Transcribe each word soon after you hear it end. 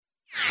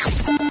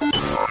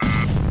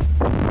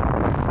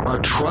a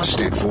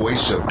trusted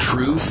voice of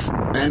truth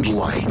and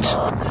light.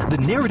 The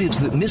narratives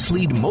that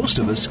mislead most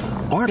of us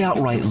aren't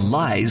outright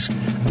lies.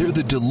 They're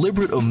the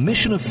deliberate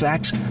omission of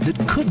facts that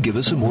could give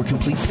us a more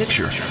complete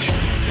picture.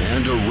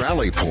 And a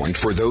rally point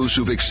for those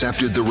who've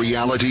accepted the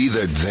reality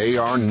that they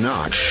are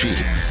not sheep.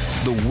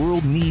 The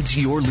world needs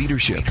your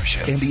leadership,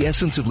 and the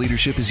essence of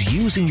leadership is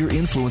using your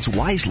influence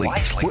wisely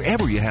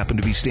wherever you happen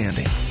to be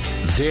standing.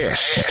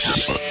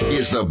 This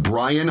is The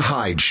Brian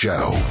Hyde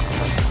Show.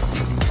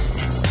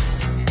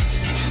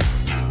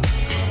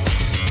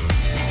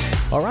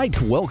 All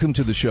right, welcome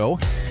to the show.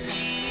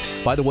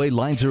 By the way,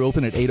 lines are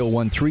open at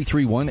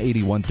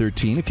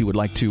 801-331-8113 if you would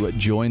like to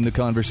join the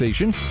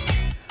conversation.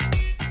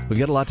 We've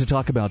got a lot to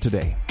talk about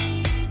today.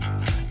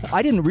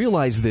 I didn't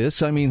realize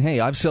this. I mean, hey,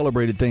 I've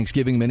celebrated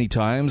Thanksgiving many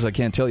times. I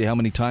can't tell you how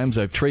many times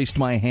I've traced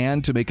my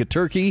hand to make a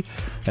turkey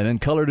and then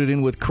colored it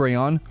in with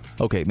crayon.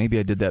 Okay, maybe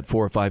I did that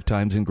 4 or 5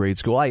 times in grade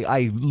school.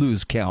 I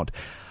lose count.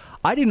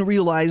 I didn't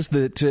realize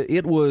that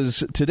it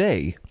was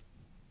today.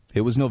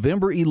 It was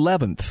November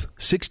 11th,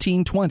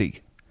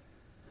 1620,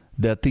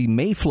 that the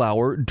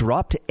Mayflower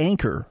dropped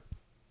anchor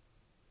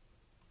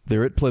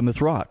there at Plymouth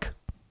Rock.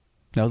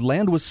 Now,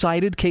 land was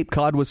sighted, Cape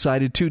Cod was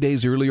sighted 2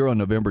 days earlier on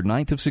November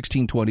 9th of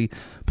 1620,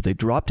 but they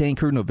dropped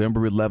anchor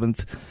November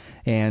 11th.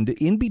 And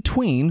in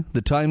between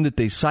the time that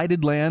they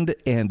sighted land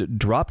and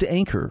dropped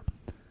anchor,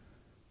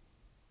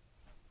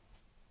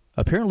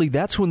 apparently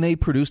that's when they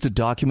produced a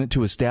document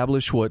to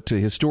establish what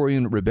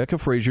historian Rebecca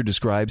Fraser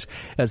describes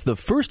as the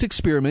first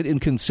experiment in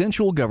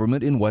consensual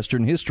government in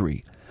Western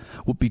history,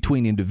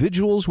 between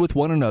individuals with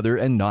one another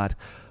and not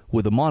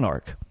with a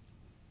monarch.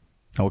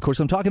 Now, of course,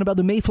 I'm talking about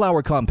the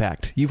Mayflower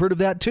Compact. You've heard of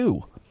that,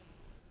 too.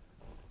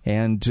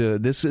 And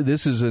this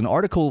is an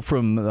article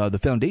from the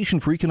Foundation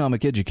for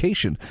Economic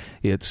Education.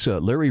 It's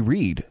Larry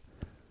Reed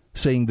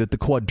saying that the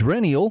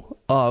quadrennial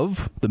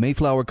of the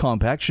Mayflower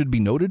Compact should be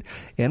noted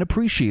and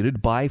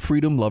appreciated by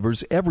freedom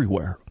lovers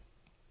everywhere.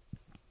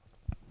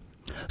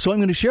 So I'm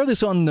going to share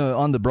this on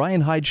the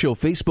Brian Hyde Show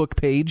Facebook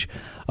page.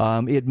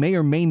 It may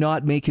or may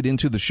not make it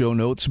into the show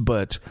notes,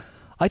 but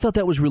I thought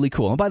that was really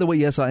cool. And by the way,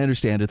 yes, I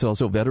understand it's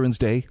also Veterans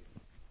Day.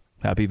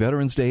 Happy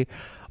Veterans Day.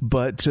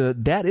 But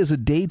that is a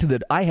date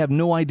that I have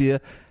no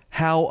idea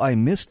how I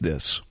missed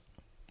this.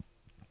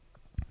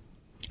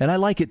 And I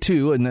like it,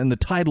 too. And then the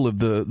title of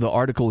the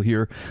article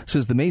here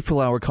says, The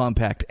Mayflower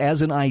Compact.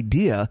 As an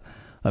idea,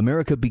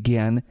 America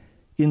began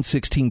in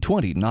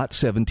 1620, not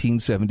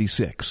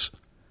 1776.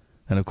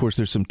 And, of course,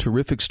 there's some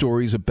terrific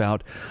stories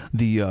about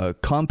the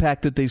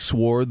compact that they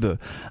swore, the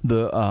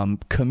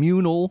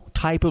communal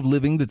type of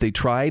living that they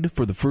tried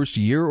for the first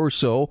year or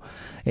so,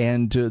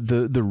 and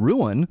the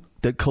ruin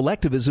that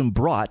collectivism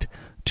brought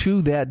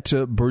to that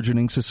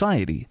burgeoning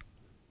society.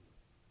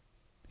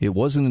 It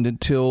wasn't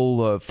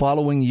until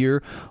following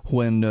year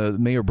when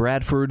Mayor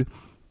Bradford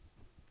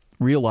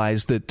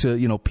realized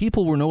that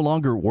people were no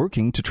longer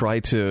working to try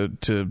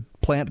to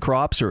plant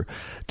crops or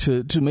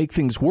to make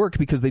things work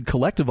because they'd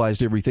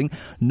collectivized everything.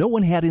 No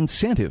one had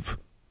incentive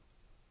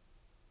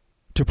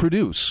to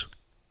produce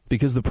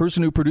because the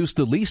person who produced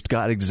the least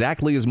got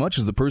exactly as much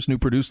as the person who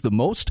produced the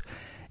most.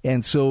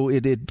 And so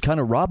it kind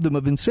of robbed them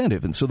of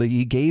incentive. And so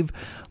he gave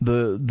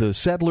the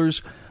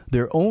settlers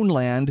their own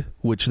land,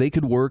 which they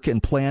could work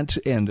and plant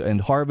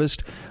and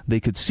harvest. They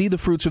could see the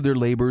fruits of their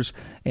labors.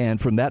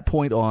 And from that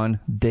point on,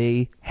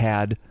 they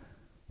had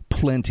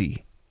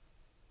plenty.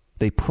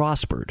 They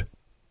prospered.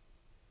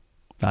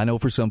 I know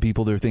for some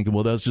people they're thinking,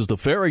 well, that's just a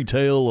fairy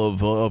tale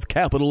of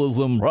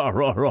capitalism. Rah,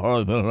 rah,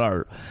 rah, rah,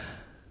 rah.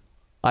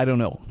 I don't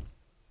know.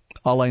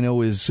 All I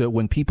know is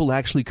when people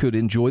actually could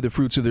enjoy the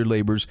fruits of their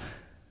labors,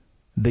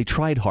 they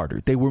tried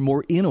harder. They were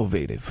more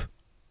innovative.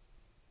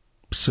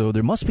 So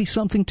there must be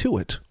something to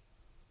it.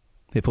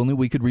 If only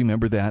we could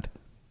remember that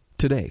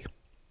today.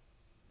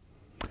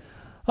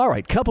 All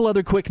right, couple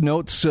other quick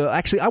notes.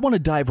 Actually, I want to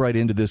dive right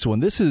into this one.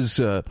 This is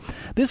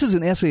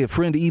an essay a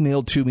friend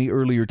emailed to me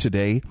earlier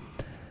today,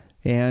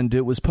 and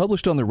it was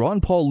published on the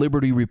Ron Paul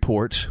Liberty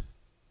Report,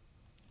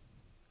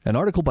 an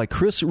article by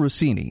Chris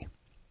Rossini.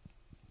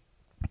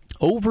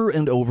 Over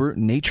and over,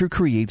 nature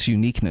creates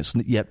uniqueness,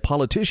 yet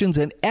politicians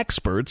and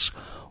experts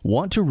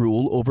want to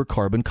rule over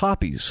carbon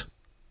copies.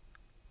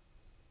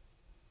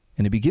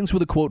 And it begins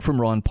with a quote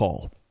from Ron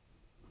Paul.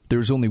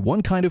 There's only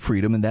one kind of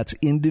freedom, and that's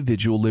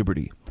individual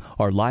liberty.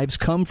 Our lives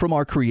come from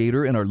our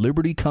Creator, and our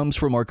liberty comes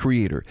from our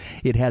Creator.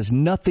 It has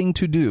nothing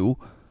to do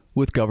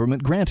with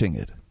government granting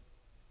it.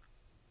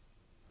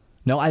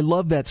 Now, I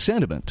love that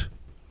sentiment.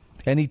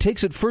 And he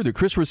takes it further.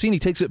 Chris Rossini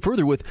takes it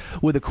further with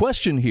a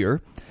question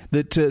here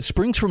that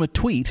springs from a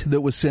tweet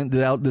that was sent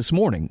out this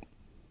morning.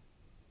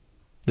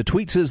 The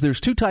tweet says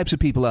there's two types of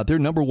people out there.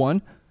 Number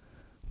one,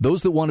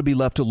 those that want to be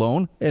left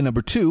alone. And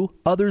number two,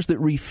 others that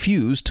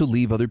refuse to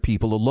leave other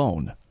people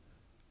alone.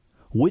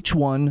 Which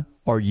one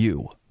are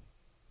you?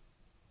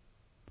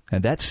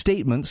 And that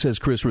statement, says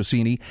Chris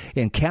Rossini,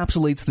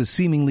 encapsulates the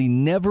seemingly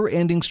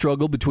never-ending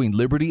struggle between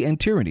liberty and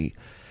tyranny.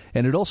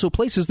 And it also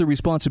places the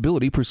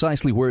responsibility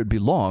precisely where it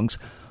belongs,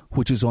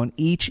 which is on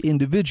each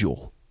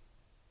individual.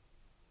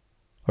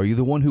 Are you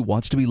the one who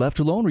wants to be left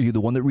alone, or are you the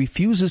one that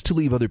refuses to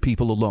leave other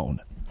people alone?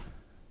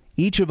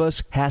 Each of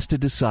us has to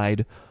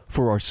decide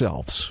for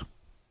ourselves.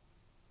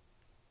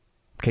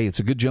 Okay, it's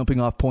a good jumping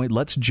off point.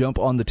 Let's jump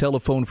on the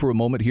telephone for a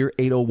moment here,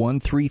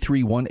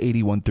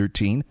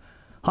 801-331-8113.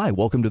 Hi,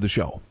 welcome to the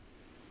show.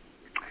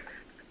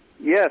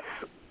 Yes,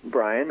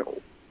 Brian.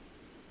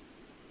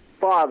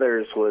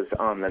 Father's was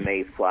on the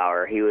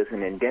Mayflower. He was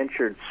an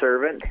indentured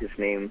servant. His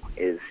name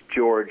is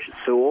George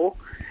Sewell.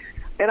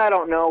 And I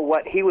don't know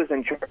what he was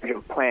in charge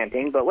of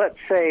planting, but let's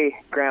say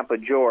Grandpa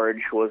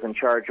George was in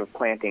charge of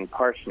planting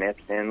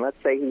parsnips, and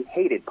let's say he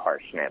hated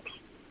parsnips,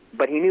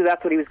 but he knew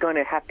that's what he was going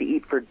to have to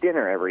eat for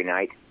dinner every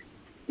night.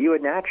 You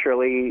would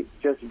naturally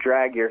just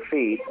drag your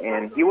feet,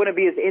 and you wouldn't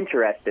be as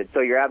interested.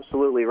 So you're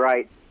absolutely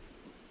right.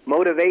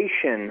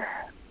 Motivation,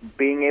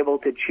 being able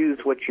to choose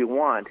what you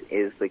want,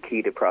 is the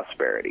key to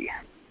prosperity.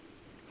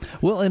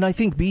 Well, and I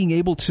think being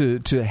able to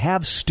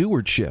have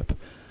stewardship.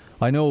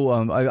 I know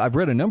I've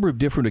read a number of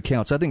different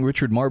accounts. I think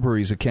Richard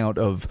Marbury's account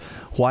of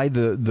why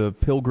the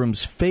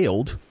Pilgrims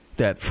failed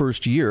that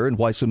first year and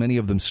why so many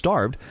of them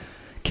starved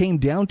came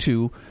down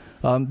to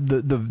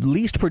the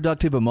least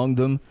productive among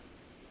them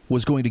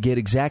was going to get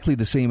exactly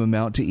the same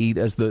amount to eat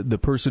as the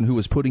person who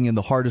was putting in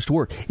the hardest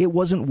work. It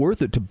wasn't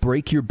worth it to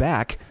break your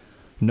back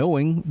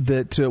knowing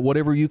that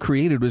whatever you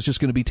created was just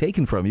going to be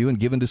taken from you and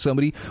given to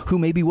somebody who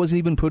maybe wasn't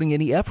even putting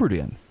any effort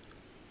in.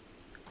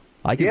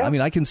 I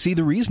can see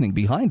the reasoning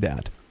behind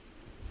that.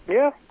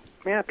 Yeah,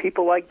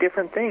 people like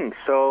different things,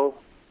 so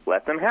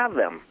let them have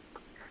them.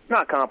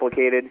 Not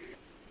complicated,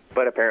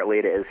 but apparently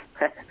it is.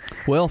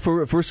 Well,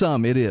 for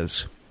some, it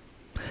is.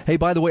 Hey,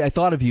 by the way, I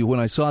thought of you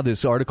when I saw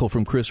this article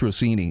from Chris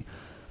Rossini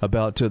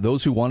about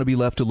those who want to be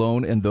left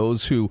alone and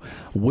those who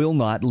will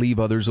not leave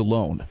others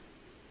alone.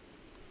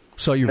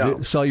 Saw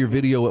your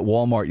video at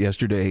Walmart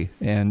yesterday,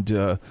 and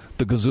the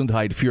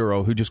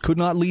Gesundheitsführer who just could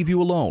not leave you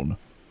alone.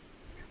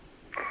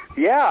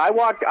 Yeah, I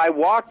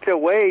walked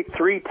away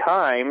 3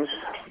 times.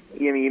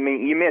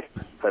 You missed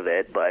of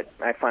it, but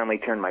I finally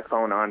turned my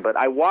phone on. But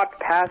I walked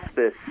past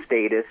this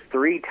status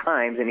 3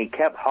 times, and he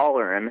kept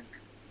hollering.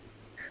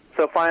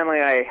 So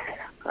finally, I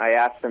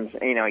asked him.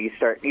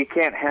 You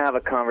can't have a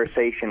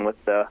conversation with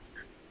the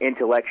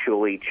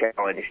intellectually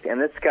challenged,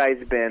 and this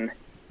guy's been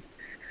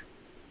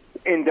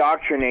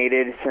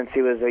indoctrinated since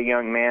he was a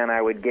young man,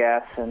 I would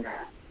guess, and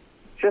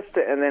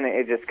then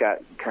it just got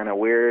kind of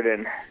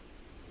weird.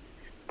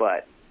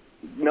 But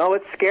no,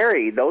 it's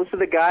scary. Those are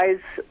the guys,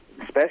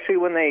 especially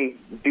when they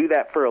do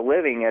that for a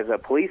living as a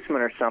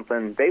policeman or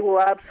something, they will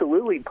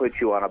absolutely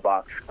put you on a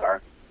boxcar.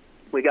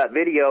 We got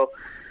video.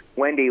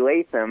 Wendy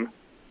Latham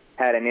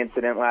had an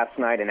incident last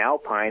night in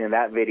Alpine, and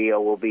that video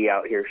will be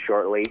out here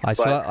shortly. I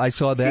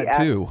saw that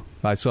too.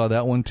 I saw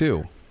that one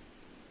too.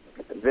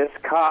 This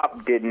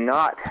cop did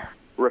not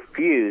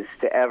refuse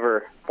to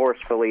ever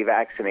forcefully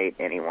vaccinate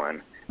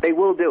anyone. They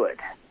will do it.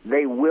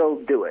 They will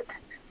do it.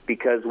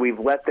 Because we've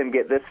let them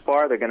get this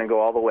far, they're going to go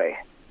all the way.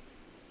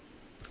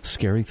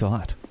 Scary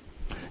thought.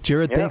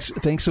 Jared, yeah.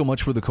 Thanks so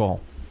much for the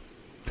call.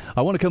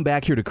 I want to come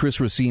back here to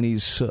Chris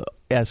Rossini's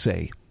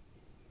essay.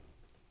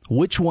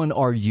 Which one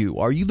are you?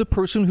 Are you the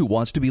person who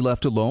wants to be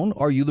left alone?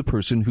 Or are you the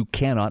person who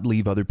cannot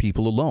leave other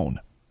people alone?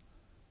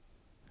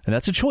 And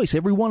that's a choice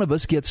every one of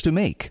us gets to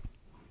make.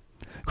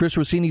 Chris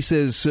Rossini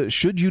says,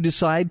 should you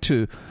choose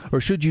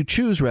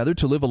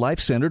to live a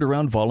life centered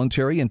around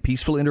voluntary and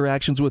peaceful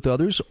interactions with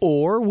others,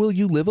 or will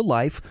you live a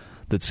life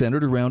that's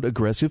centered around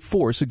aggressive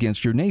force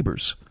against your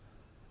neighbors?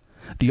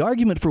 The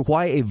argument for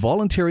why a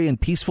voluntary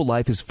and peaceful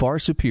life is far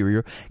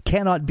superior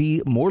cannot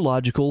be more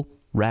logical,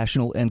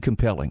 rational, and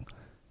compelling.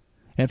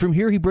 And from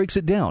here he breaks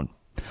it down.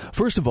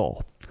 First of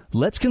all,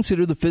 let's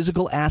consider the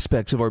physical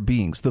aspects of our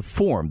beings, the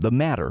form, the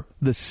matter,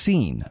 the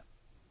scene.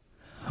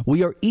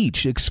 We are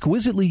each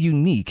exquisitely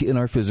unique in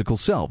our physical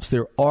selves.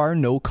 There are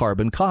no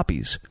carbon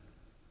copies.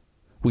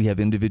 We have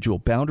individual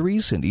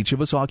boundaries, and each of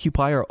us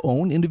occupy our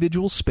own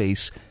individual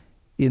space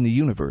in the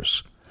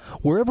universe,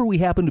 wherever we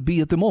happen to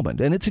be at the moment.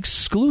 And it's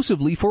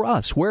exclusively for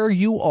us. Where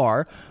you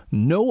are,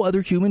 no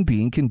other human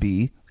being can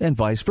be, and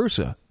vice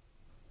versa.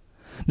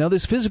 Now,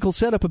 this physical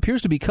setup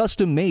appears to be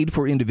custom-made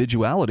for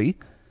individuality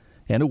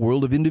and a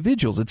world of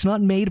individuals. It's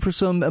not made for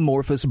some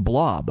amorphous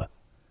blob.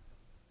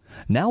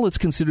 Now let's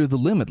consider the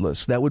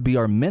limitless. That would be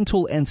our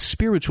mental and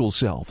spiritual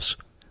selves,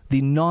 the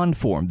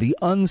non-form, the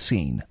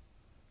unseen.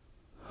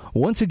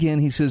 Once again,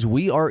 he says,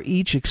 we are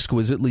each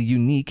exquisitely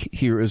unique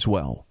here as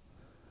well.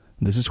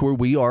 This is where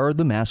we are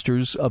the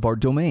masters of our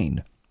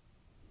domain.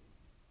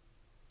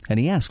 And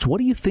he asks,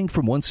 what you think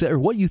from one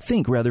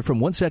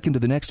second to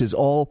the next is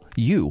all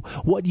you.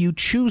 What you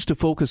choose to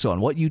focus on,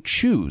 what you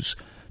choose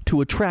to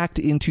attract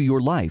into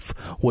your life,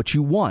 what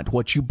you want,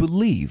 what you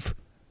believe.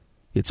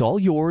 It's all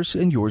yours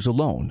and yours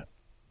alone.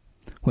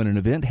 When an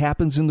event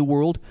happens in the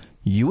world,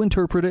 you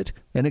interpret it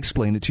and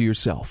explain it to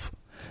yourself.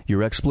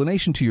 Your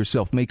explanation to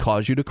yourself may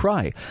cause you to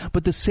cry,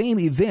 but the same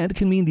event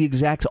can mean the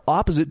exact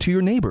opposite to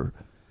your neighbor.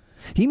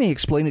 He may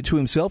explain it to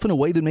himself in a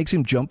way that makes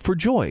him jump for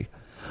joy.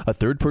 A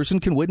third person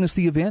can witness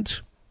the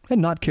event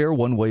and not care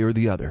one way or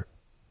the other.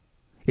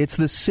 It's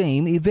the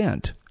same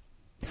event.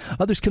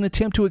 Others can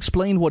attempt to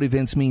explain what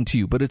events mean to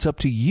you, but it's up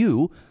to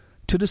you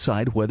to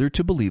decide whether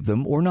to believe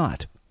them or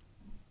not.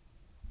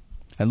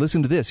 And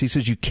listen to this. He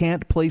says you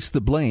can't place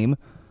the blame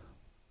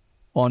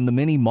on the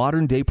many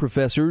modern-day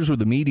professors or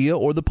the media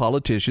or the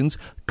politicians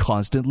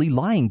constantly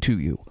lying to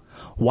you.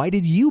 Why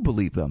did you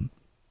believe them?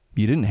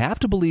 You didn't have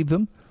to believe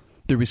them.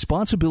 The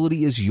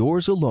responsibility is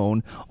yours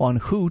alone on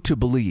who to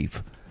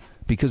believe,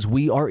 because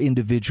we are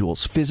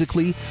individuals,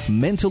 physically,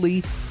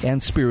 mentally,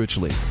 and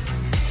spiritually.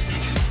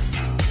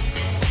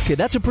 Okay,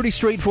 that's a pretty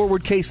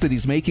straightforward case that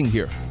he's making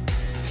here.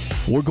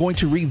 We're going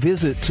to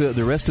revisit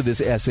the rest of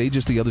this essay,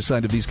 just the other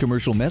side of these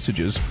commercial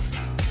messages,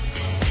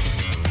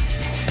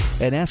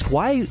 and ask,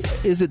 why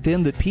is it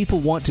then that people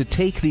want to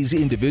take these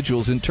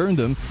individuals and turn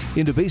them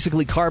into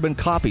basically carbon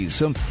copies,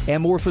 some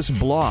amorphous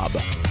blob?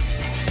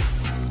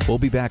 We'll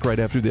be back right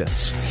after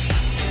this.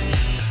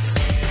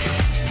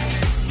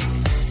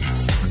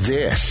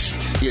 This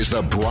is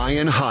the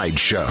Brian Hyde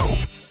Show.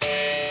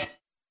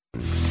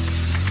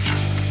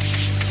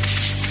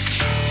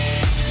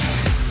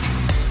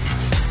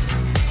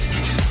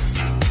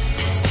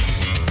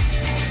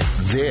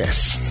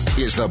 This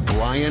is the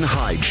Brian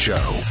Hyde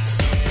Show.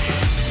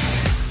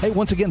 Hey,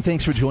 once again,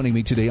 thanks for joining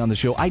me today on the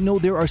show. I know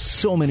there are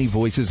so many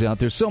voices out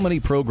there, so many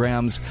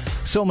programs,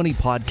 so many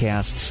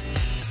podcasts,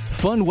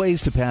 fun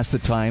ways to pass the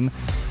time.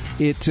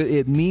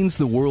 It means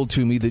the world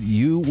to me that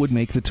you would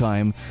make the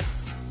time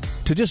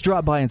to just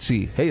drop by and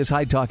see, hey, is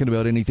Hyde talking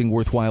about anything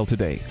worthwhile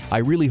today? I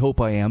really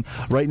hope I am.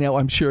 Right now,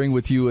 I'm sharing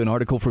with you an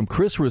article from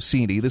Chris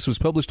Rossini. This was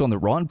published on the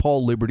Ron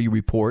Paul Liberty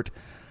Report,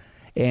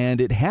 and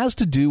it has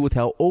to do with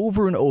how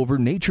over and over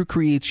nature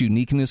creates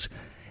uniqueness,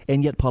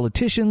 and yet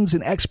politicians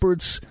and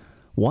experts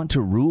want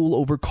to rule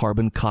over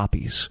carbon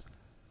copies.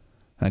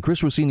 And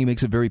Chris Rossini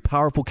makes a very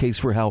powerful case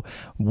for how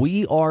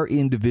we are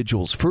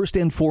individuals, first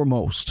and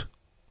foremost.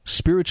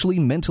 Spiritually,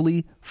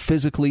 mentally,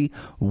 physically,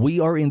 we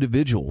are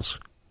individuals.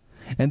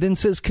 And then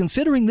says,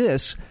 considering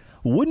this,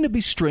 wouldn't it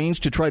be strange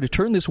to try to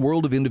turn this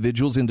world of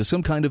individuals into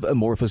some kind of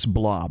amorphous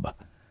blob?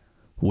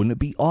 Wouldn't it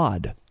be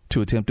odd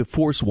to attempt to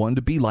force one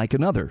to be like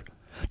another?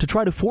 To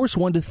try to force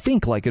one to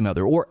think like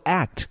another or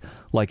act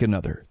like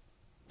another?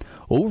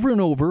 Over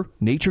and over,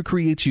 nature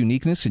creates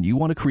uniqueness, and you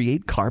want to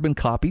create carbon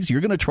copies?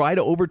 You're going to try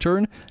to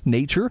overturn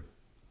nature?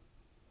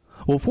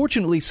 Well,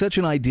 fortunately, such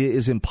an idea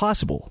is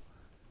impossible.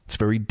 It's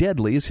very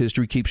deadly, as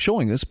history keeps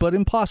showing us, but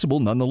impossible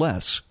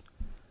nonetheless.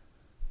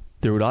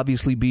 There would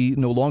obviously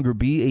no longer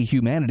be a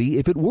humanity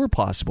if it were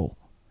possible.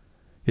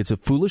 It's a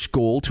foolish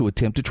goal to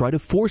attempt to try to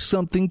force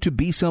something to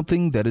be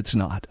something that it's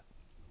not.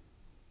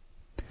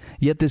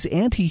 Yet this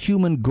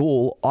anti-human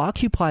goal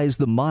occupies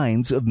the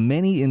minds of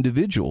many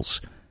individuals,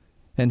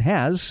 and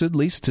has, at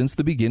least since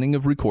the beginning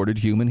of recorded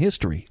human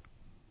history.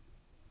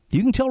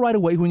 You can tell right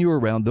away when you're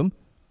around them.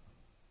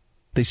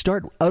 They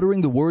start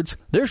uttering the words,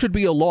 "There should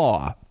be a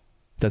law."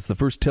 That's the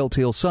first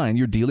telltale sign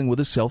you're dealing with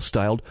a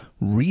self-styled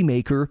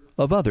remaker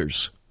of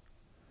others.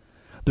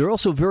 They're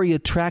also very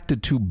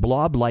attracted to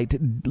blob-like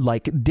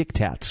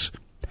diktats.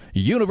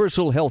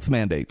 Universal health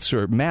mandates,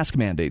 or mask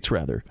mandates,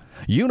 rather.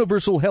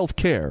 Universal health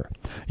care.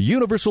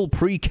 Universal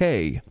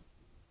pre-K.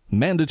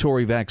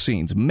 Mandatory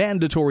vaccines,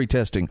 mandatory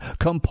testing,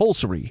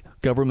 compulsory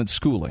government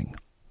schooling.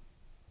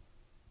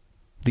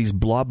 These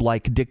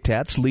blob-like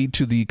diktats lead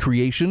to the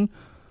creation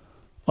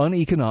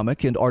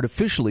uneconomic and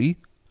artificially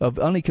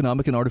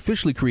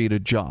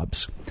created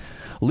jobs.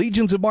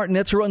 Legions of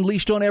martinets are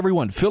unleashed on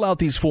everyone. Fill out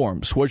these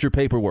forms. Where's your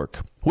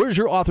paperwork? Where's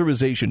your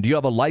authorization? Do you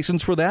have a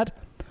license for that?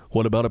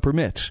 What about a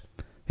permit?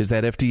 Is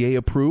that FDA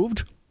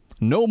approved?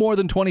 No more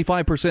than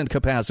 25%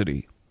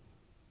 capacity.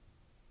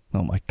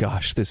 Oh my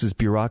gosh, this is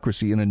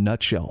bureaucracy in a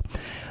nutshell.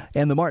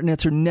 And the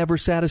martinets are never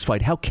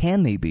satisfied. How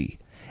can they be?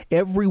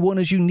 Everyone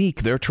is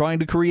unique. They're trying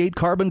to create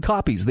carbon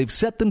copies. They've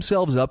set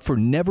themselves up for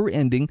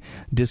never-ending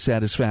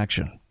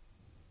dissatisfaction.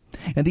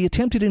 And the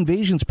attempted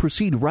invasions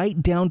proceed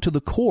right down to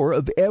the core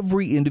of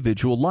every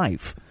individual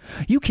life.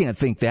 You can't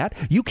think that.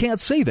 You can't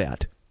say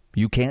that.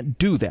 You can't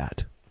do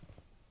that.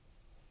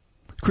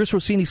 Chris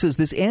Rossini says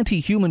this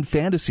anti-human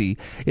fantasy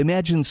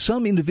imagines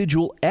some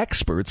individual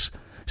experts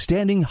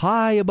standing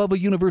high above a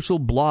universal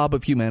blob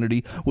of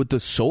humanity with the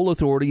sole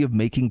authority of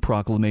making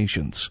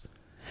proclamations.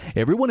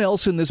 Everyone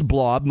else in this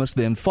blob must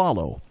then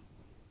follow.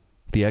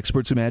 The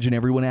experts imagine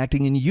everyone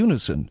acting in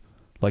unison,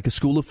 like a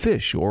school of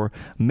fish or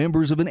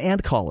members of an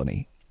ant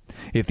colony.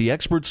 If the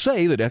experts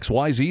say that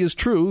XYZ is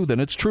true, then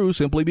it's true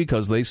simply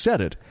because they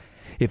said it.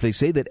 If they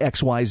say that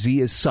XYZ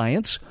is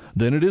science,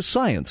 then it is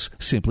science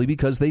simply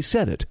because they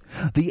said it.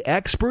 The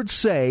experts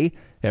say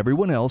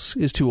everyone else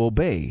is to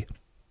obey.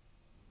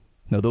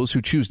 Now, those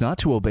who choose not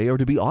to obey are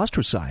to be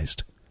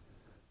ostracized.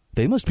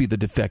 They must be the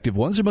defective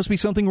ones. There must be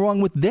something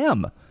wrong with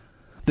them.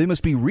 They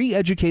must be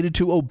re-educated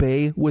to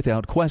obey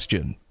without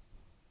question.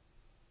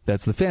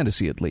 That's the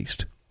fantasy, at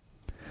least.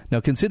 Now,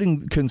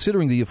 considering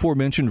the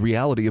aforementioned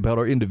reality about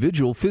our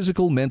individual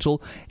physical,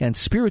 mental, and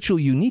spiritual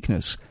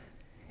uniqueness,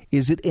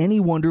 is it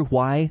any wonder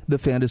why the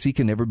fantasy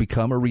can never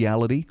become a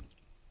reality?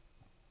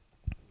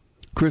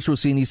 Chris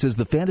Rossini says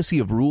the fantasy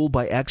of rule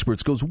by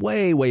experts goes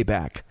way, way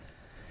back.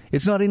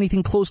 It's not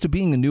anything close to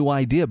being a new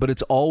idea, but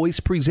it's always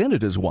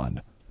presented as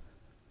one.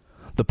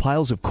 The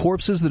piles of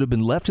corpses that have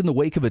been left in the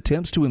wake of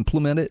attempts to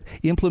implement it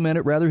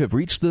have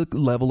reached the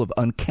level of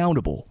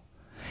uncountable.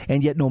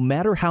 And yet, no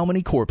matter how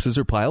many corpses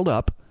are piled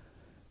up,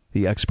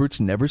 the experts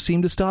never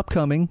seem to stop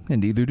coming,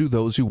 and neither do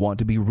those who want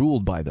to be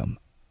ruled by them.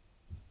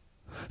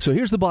 So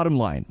here's the bottom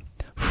line.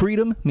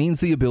 Freedom means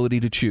the ability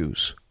to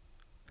choose.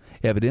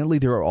 Evidently,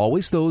 there are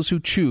always those who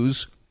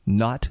choose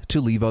not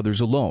to leave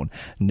others alone.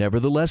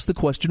 Nevertheless, the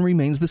question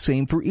remains the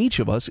same for each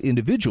of us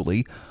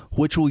individually.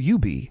 Which will you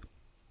be?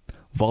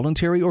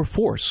 Voluntary or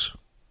force?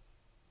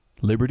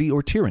 Liberty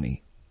or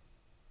tyranny?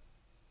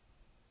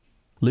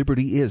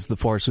 Liberty is the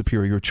far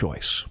superior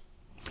choice.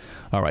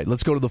 All right,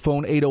 let's go to the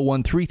phone,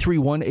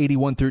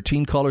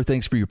 801-331-8113. Caller,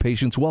 thanks for your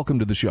patience. Welcome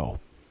to the show.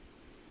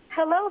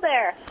 Hello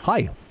there.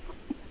 Hi.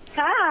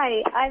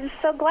 Hi. I'm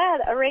so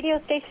glad a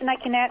radio station I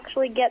can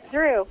actually get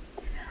through.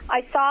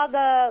 I saw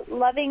the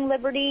Loving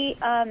Liberty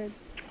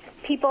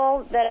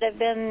people that have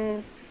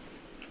been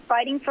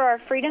fighting for our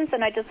freedoms,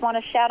 and I just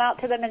want to shout out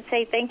to them and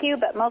say thank you.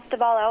 But most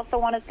of all, I also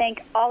want to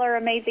thank all our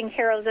amazing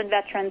heroes and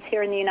veterans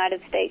here in the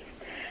United States.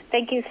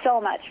 Thank you so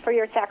much for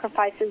your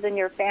sacrifices and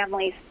your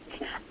families.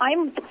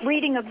 I'm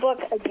reading a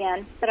book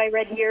again that I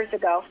read years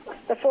ago.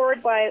 The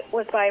foreword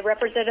was by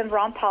Representative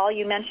Ron Paul,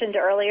 you mentioned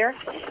earlier.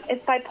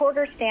 It's by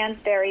Porter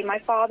Stansberry, my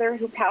father,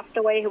 who passed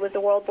away, who was a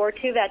World War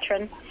II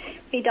veteran.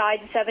 He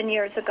died 7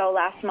 years ago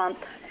last month.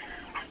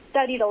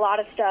 Studied a lot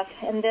of stuff,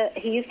 and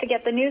he used to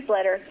get the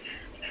newsletter.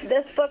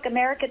 This book,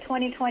 America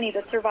 2020,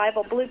 The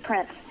Survival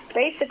Blueprint,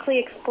 basically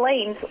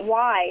explains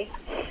why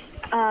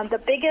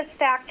the biggest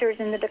factors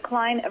in the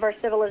decline of our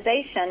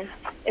civilization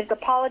is the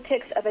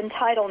politics of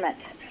entitlement.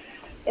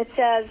 It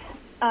says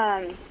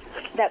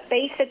that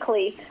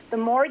basically the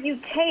more you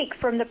take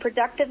from the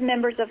productive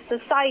members of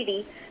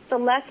society, the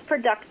less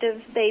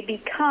productive they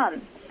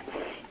become.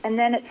 And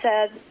then it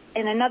says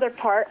in another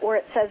part where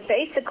it says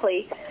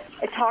basically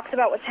it talks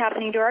about what's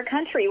happening to our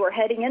country. We're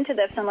heading into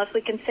this unless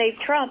we can save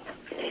Trump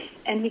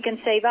and he can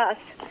save us.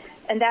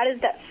 And that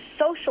is that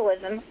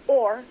socialism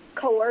or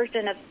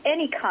coercion of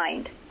any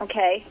kind,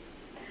 okay,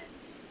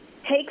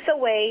 takes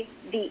away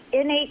the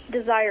innate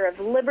desire of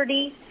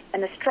liberty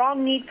and the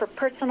strong need for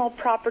personal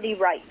property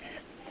rights.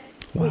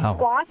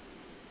 Wow.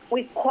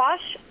 We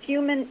quash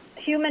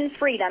human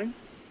freedom.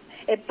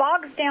 It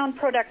bogs down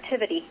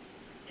productivity.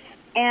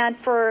 And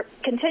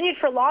continued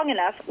for long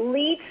enough,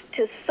 leads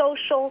to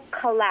social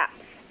collapse.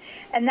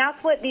 And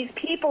that's what these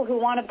people who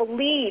want to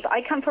believe.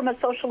 I come from a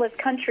socialist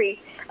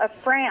country of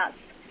France.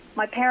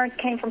 My parents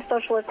came from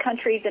socialist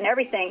countries and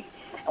everything.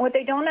 And what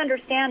they don't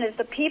understand is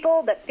the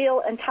people that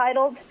feel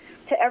entitled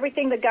to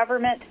everything the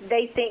government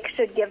they think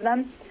should give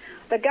them,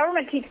 the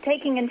government keeps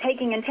taking and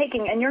taking and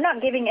taking, and you're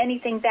not giving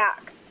anything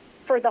back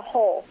for the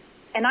whole.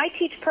 And I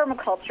teach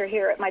permaculture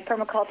here at my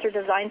permaculture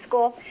design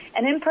school.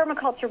 And in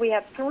permaculture, we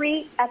have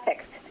 3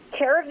 ethics: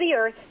 care of the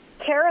earth,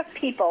 care of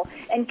people,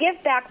 and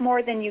give back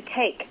more than you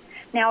take.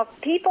 Now, if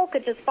people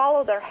could just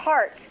follow their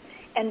hearts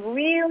and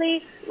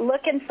really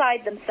look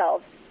inside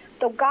themselves,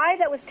 the guy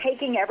that was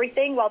taking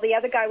everything while the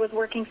other guy was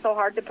working so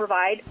hard to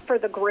provide for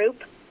the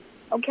group,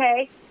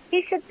 okay,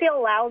 he should feel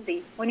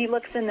lousy when he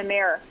looks in the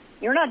mirror.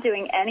 You're not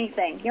doing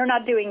anything. You're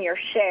not doing your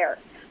share.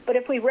 But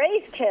if we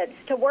raise kids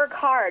to work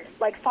hard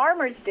like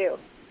farmers do,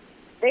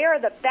 they are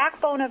the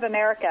backbone of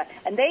America,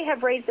 and they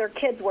have raised their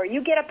kids where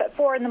you get up at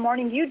 4 in the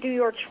morning, you do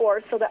your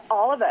chores so that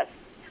all of us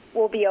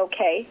will be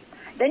okay.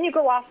 Then you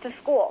go off to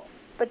school.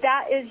 But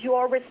that is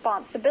your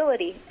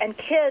responsibility. And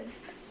kids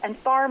and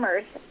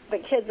farmers, the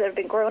kids that have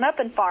been grown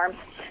up in farms,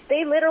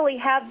 they literally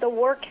have the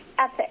work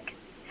ethic.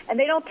 And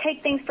they don't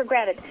take things for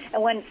granted.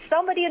 And when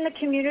somebody in the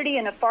community,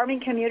 in a farming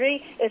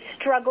community, is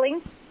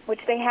struggling,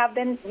 which they have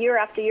been year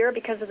after year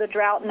because of the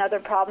drought and other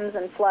problems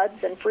and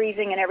floods and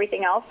freezing and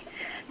everything else,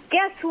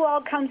 guess who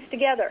all comes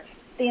together?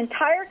 The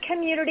entire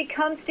community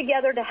comes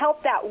together to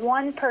help that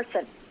one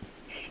person.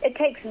 It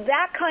takes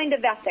that kind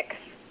of ethics,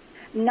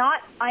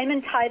 not I'm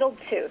entitled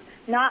to,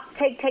 not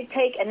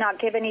take, and not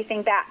give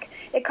anything back.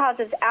 It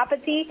causes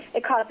apathy,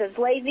 it causes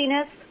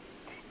laziness,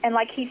 and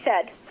like he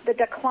said, the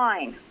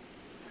decline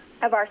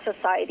of our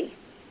society.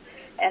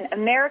 And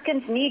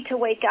Americans need to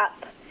wake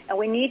up, and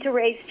we need to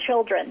raise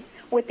children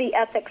with the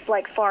ethics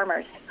like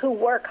farmers who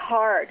work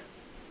hard.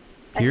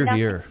 Hear,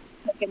 hear.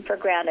 Taken for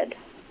granted.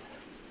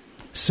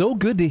 So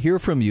good to hear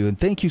from you, and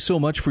thank you so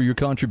much for your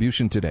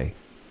contribution today.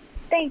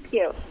 Thank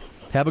you.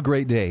 Have a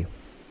great day.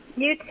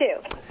 You too.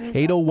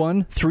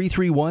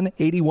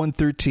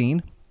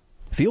 801-331-8113.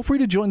 Feel free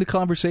to join the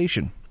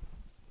conversation.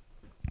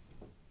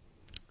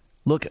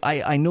 Look,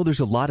 I know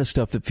there's a lot of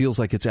stuff that feels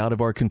like it's out of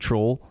our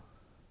control.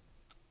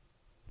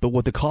 But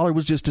what the caller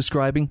was just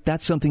describing,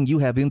 that's something you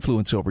have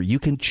influence over. You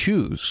can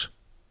choose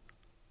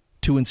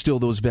to instill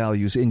those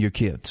values in your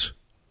kids.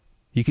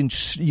 You can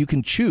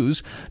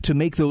choose to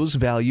make those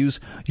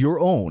values your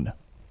own.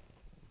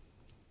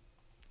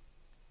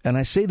 And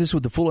I say this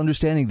with the full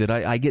understanding that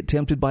I get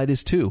tempted by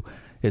this too.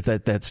 Is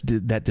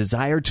that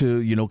desire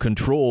to,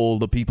 control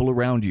the people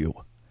around you.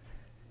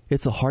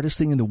 It's the hardest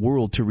thing in the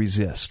world to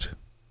resist.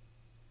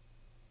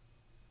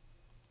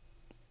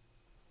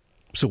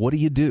 So what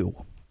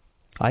do?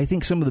 I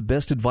think some of the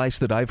best advice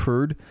that I've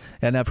heard,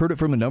 and I've heard it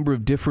from a number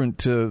of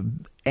different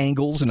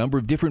angles, a number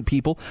of different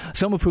people,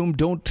 some of whom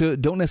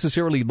don't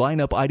necessarily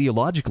line up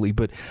ideologically,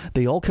 but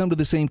they all come to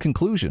the same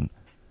conclusion.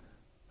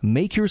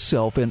 Make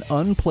yourself an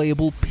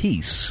unplayable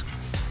piece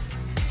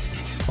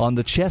on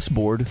the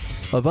chessboard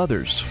of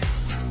others.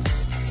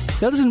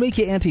 That doesn't make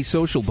you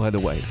antisocial, by the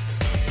way.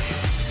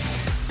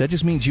 That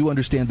just means you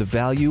understand the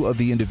value of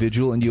the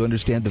individual and you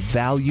understand the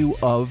value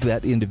of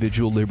that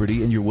individual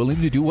liberty, and you're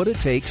willing to do what it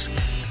takes,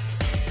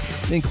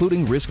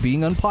 including risk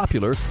being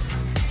unpopular,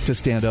 to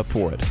stand up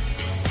for it.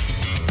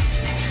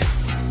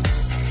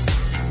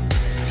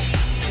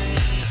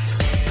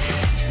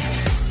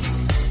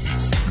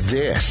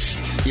 This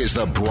is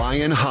The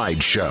Brian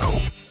Hyde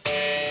Show.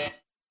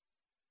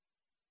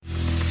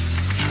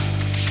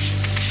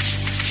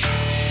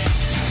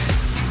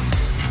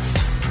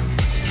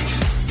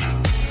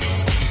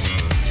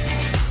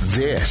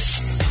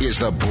 This is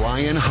The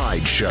Brian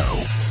Hyde Show.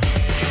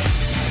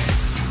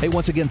 Hey,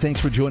 once again, thanks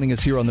for joining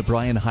us here on The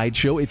Brian Hyde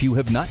Show. If you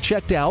have not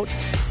checked out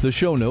the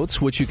show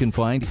notes, which you can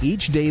find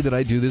each day that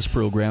I do this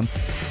program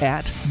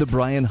at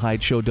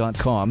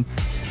thebrianhydeshow.com,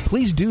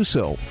 please do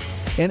so.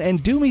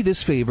 And do me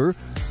this favor.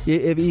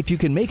 If you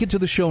can make it to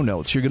the show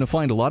notes, you're going to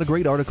find a lot of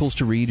great articles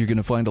to read. You're going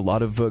to find a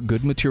lot of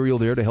good material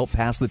there to help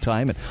pass the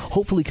time and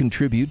hopefully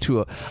contribute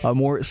to a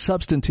more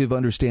substantive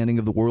understanding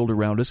of the world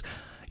around us.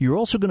 You're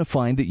also going to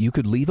find that you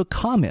could leave a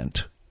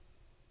comment,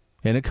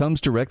 and it comes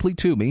directly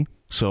to me.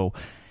 So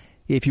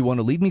if you want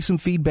to leave me some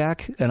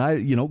feedback,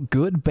 and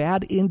good,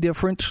 bad,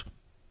 indifferent,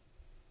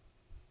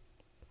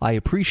 I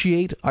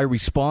appreciate, I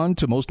respond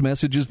to most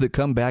messages that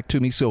come back to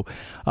me. So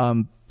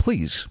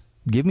please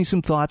give me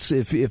some thoughts,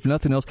 if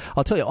nothing else.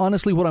 I'll tell you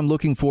honestly what I'm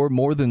looking for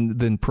more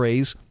than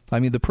praise. I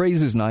mean, the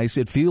praise is nice.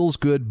 It feels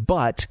good,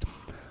 but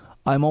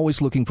I'm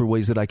always looking for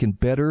ways that I can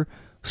better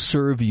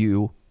serve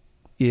you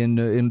in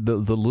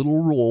the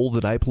little role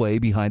that I play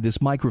behind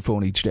this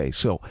microphone each day.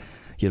 So,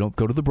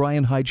 go to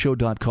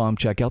thebrianhydeshow.com,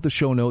 check out the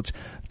show notes,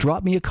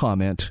 drop me a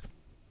comment,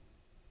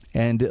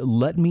 and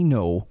let me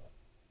know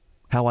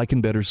how I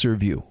can better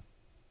serve you.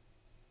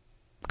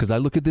 Because I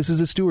look at this as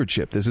a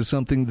stewardship. This is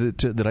something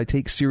that I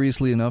take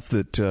seriously enough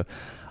that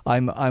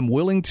I'm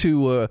willing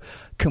to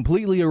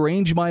completely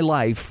arrange my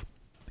life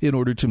in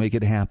order to make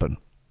it happen.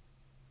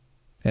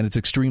 And it's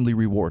extremely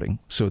rewarding,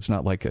 so it's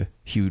not like a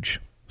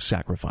huge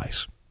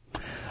sacrifice.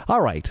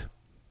 All right.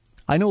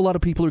 I know a lot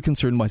of people are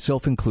concerned,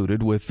 myself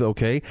included, with,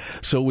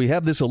 so we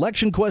have this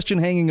election question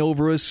hanging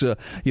over us.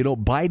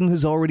 Biden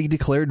has already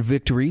declared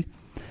victory.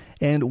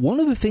 And one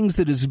of the things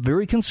that is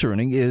very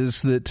concerning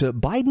is that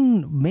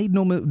Biden made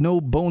no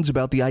bones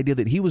about the idea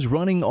that he was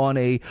running on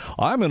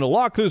I'm going to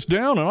lock this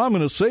down and I'm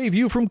going to save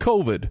you from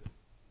COVID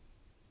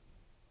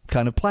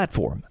kind of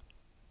platform.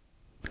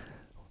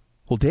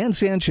 Well, Dan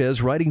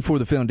Sanchez, writing for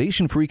the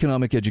Foundation for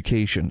Economic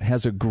Education,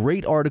 has a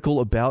great article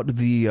about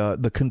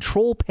the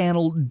control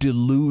panel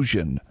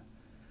delusion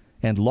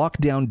and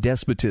lockdown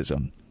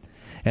despotism.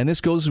 And this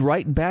goes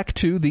right back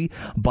to the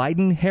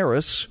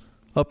Biden-Harris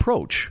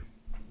approach.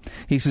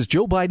 He says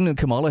Joe Biden and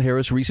Kamala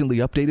Harris recently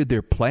updated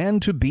their plan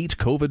to beat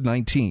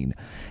COVID-19.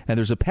 And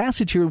there's a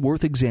passage here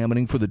worth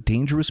examining for the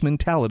dangerous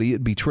mentality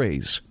it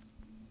betrays.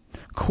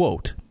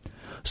 Quote,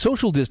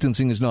 "Social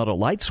distancing is not a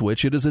light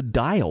switch, it is a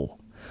dial.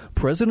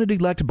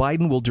 President-elect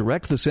Biden will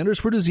direct the Centers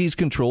for Disease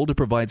Control to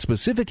provide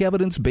specific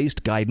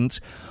evidence-based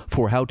guidance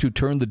for how to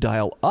turn the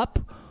dial up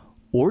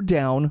or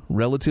down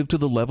relative to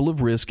the level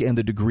of risk and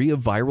the degree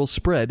of viral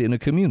spread in a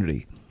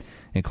community,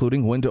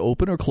 including when to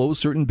open or close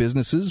certain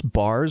businesses,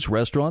 bars,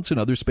 restaurants, and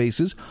other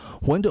spaces,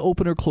 when to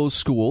open or close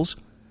schools,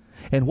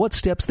 and what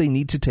steps they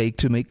need to take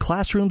to make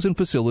classrooms and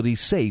facilities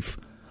safe,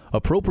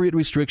 appropriate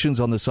restrictions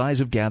on the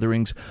size of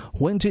gatherings,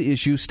 when to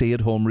issue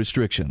stay-at-home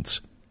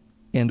restrictions."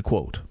 End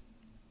quote.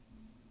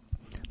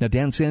 Now,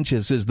 Dan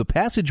Sanchez says the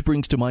passage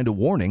brings to mind a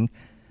warning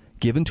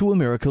given to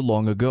America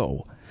long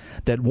ago.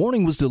 That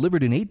warning was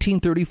delivered in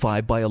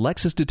 1835 by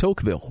Alexis de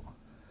Tocqueville,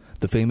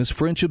 the famous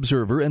French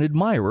observer and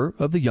admirer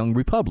of the young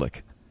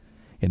republic.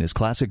 In his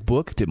classic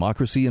book,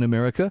 Democracy in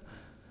America,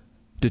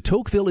 de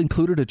Tocqueville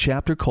included a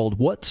chapter called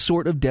What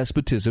Sort of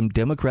Despotism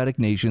Democratic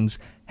Nations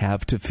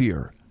Have to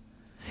Fear,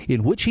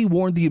 in which he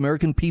warned the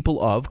American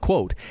people of,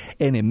 quote,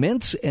 an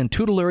immense and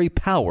tutelary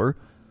power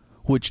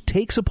which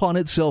takes upon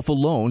itself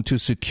alone to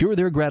secure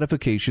their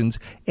gratifications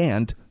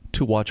and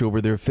to watch over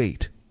their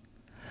fate.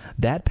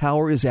 That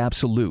power is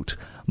absolute,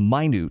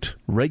 minute,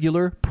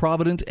 regular,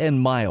 provident, and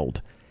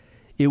mild.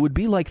 It would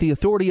be like the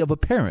authority of a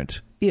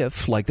parent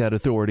if, like that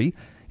authority,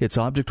 its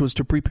object was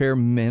to prepare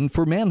men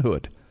for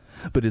manhood,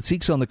 but it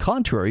seeks on the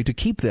contrary to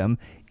keep them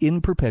in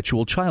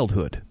perpetual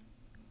childhood.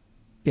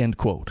 End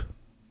quote.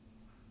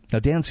 Now,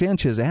 Dan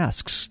Sanchez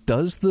asks,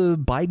 does the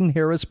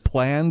Biden-Harris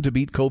plan to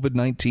beat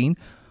COVID-19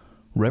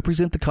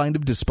 represent the kind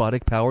of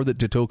despotic power that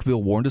de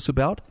Tocqueville warned us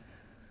about?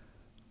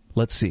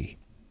 Let's see.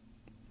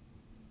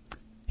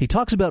 He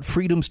talks about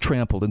freedoms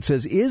trampled and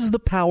says, is the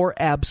power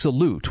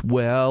absolute?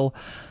 Well,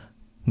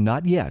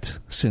 not yet,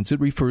 since it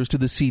refers to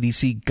the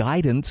CDC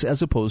guidance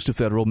as opposed to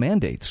federal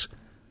mandates.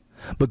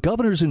 But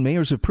governors and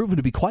mayors have proven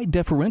to be quite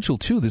deferential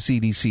to the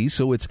CDC,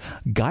 so its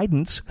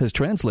guidance has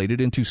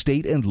translated into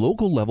state and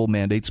local level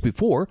mandates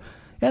before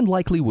and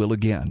likely will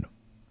again.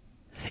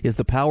 Is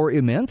the power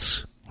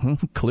immense?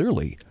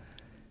 Clearly.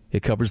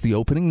 It covers the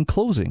opening and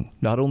closing,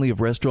 not only of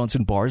restaurants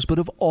and bars, but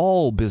of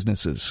all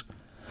businesses.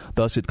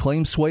 Thus, it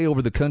claims sway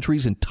over the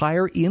country's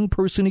entire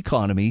in-person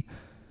economy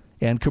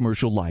and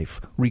commercial life,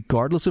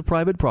 regardless of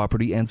private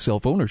property and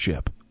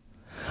self-ownership.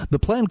 The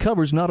plan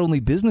covers not only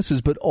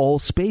businesses, but all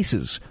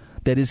spaces.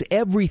 That is,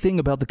 everything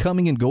about the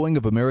coming and going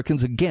of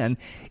Americans, again,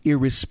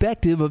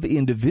 irrespective of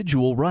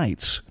individual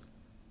rights.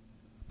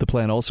 The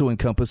plan also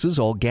encompasses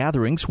all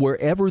gatherings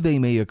wherever they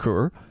may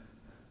occur,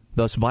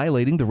 thus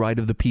violating the right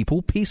of the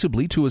people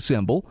peaceably to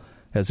assemble,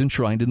 as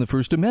enshrined in the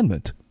First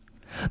Amendment.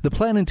 The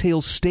plan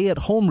entails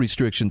stay-at-home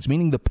restrictions,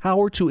 meaning the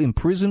power to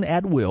imprison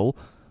at will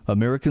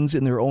Americans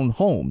in their own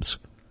homes,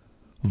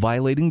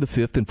 violating the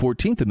Fifth and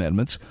 14th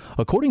Amendments,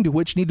 according to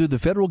which neither the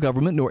federal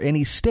government nor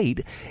any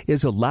state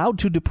is allowed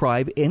to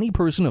deprive any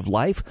person of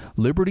life,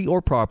 liberty,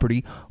 or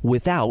property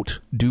without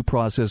due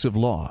process of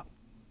law.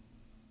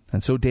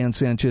 And so Dan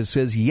Sanchez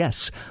says,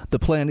 yes, the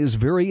plan is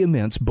very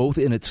immense, both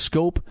in its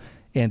scope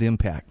and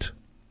impact.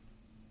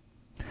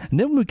 And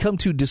then when we come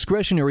to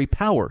discretionary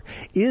power,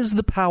 is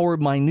the power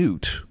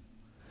minute?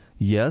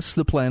 Yes,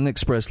 the plan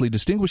expressly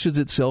distinguishes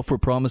itself for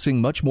promising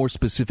much more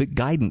specific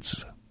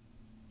guidance.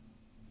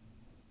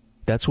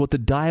 That's what the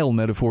dial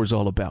metaphor is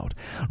all about.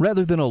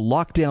 Rather than a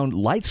lockdown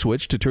light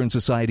switch to turn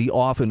society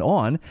off and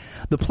on,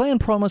 the plan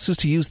promises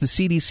to use the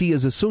CDC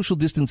as a social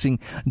distancing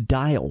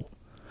dial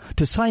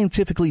to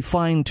scientifically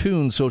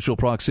fine-tune social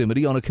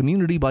proximity on a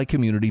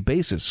community-by-community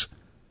basis.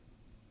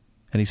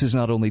 And he says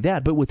not only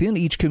that, but within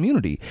each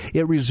community,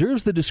 it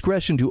reserves the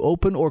discretion to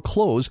open or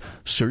close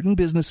certain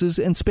businesses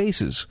and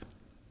spaces.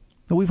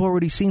 Now, we've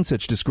already seen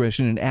such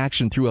discretion in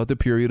action throughout the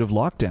period of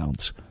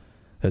lockdowns,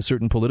 as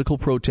certain political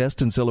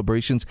protests and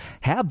celebrations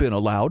have been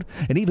allowed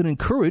and even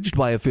encouraged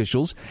by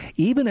officials,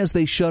 even as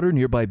they shutter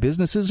nearby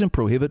businesses and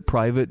prohibit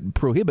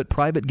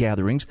private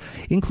gatherings,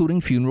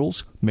 including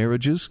funerals,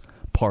 marriages,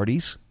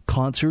 parties,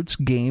 concerts,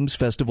 games,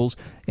 festivals,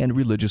 and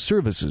religious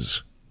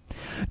services.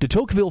 De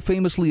Tocqueville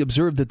famously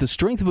observed that the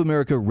strength of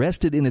America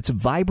rested in its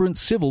vibrant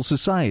civil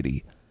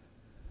society,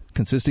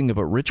 consisting of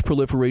a rich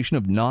proliferation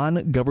of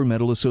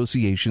non-governmental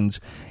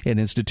associations and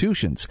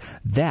institutions.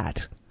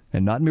 That,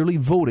 and not merely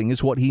voting,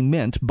 is what he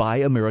meant by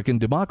American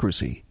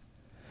democracy.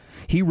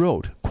 He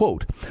wrote,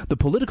 quote, "The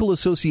political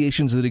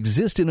associations that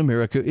exist in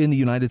the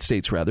United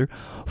States,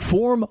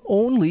 form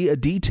only a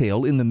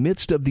detail in the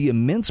midst of the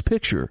immense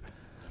picture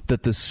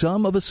that the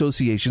sum of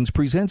associations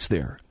presents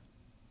there."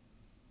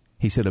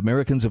 He said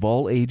Americans of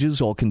all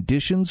ages, all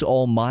conditions,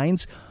 all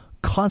minds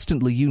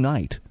constantly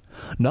unite.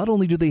 Not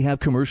only do they have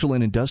commercial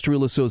and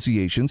industrial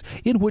associations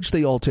in which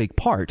they all take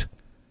part,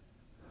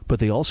 but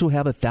they also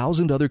have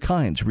 1,000 other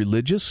kinds: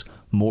 religious,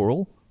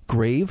 moral,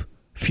 grave,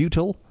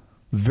 futile,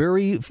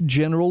 very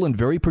general and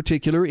very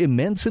particular,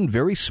 immense and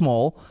very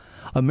small.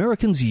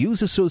 Americans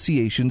use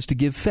associations to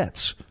give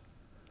fetes,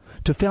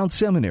 to found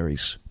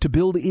seminaries, to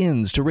build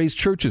inns, to raise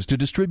churches, to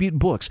distribute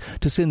books,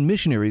 to send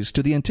missionaries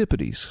to the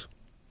Antipodes.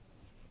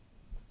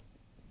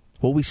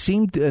 What we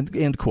seem to,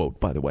 end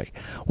quote, by the way,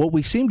 what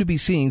we seem to be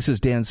seeing,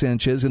 says Dan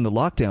Sanchez, in the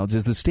lockdowns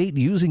is the state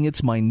using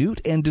its minute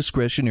and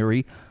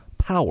discretionary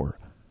power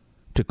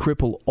to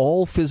cripple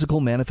all physical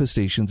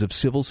manifestations of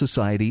civil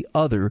society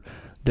other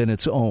than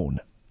its own.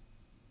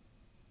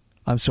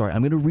 I'm sorry,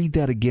 I'm going to read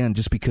that again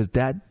just because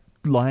that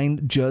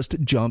line just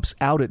jumps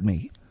out at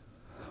me.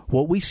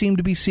 What we seem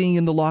to be seeing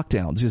in the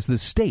lockdowns is the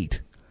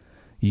state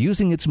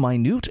using its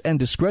minute and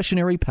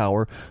discretionary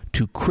power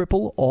to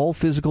cripple all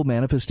physical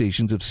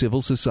manifestations of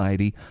civil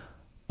society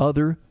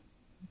other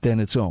than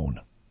its own.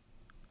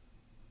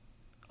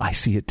 I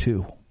see it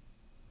too.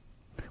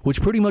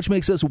 Which pretty much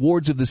makes us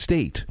wards of the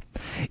state.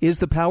 Is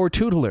the power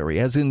tutelary,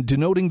 as in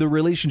denoting the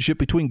relationship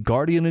between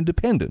guardian and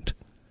dependent?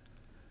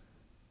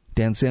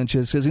 Dan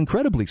Sanchez says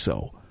incredibly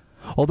so.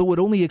 Although it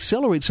only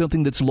accelerates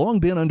something that's long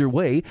been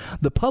underway,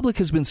 the public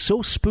has been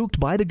so spooked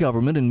by the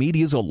government and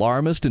media's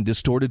alarmist and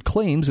distorted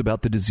claims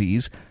about the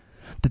disease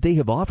that they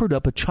have offered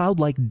up a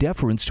childlike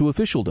deference to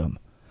officialdom,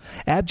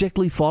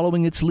 abjectly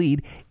following its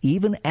lead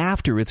even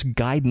after its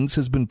guidance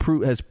has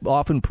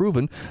often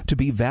proven to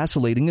be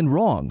vacillating and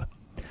wrong.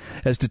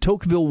 As de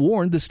Tocqueville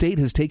warned, the state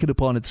has taken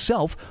upon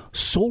itself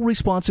sole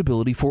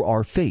responsibility for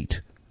our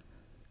fate,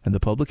 and the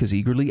public has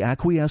eagerly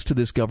acquiesced to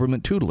this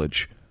government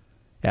tutelage,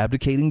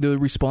 abdicating the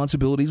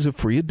responsibilities of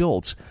free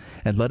adults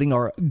and letting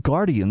our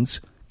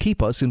guardians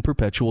keep us in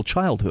perpetual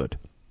childhood.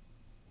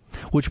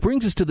 Which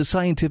brings us to the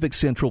scientific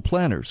central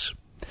planners.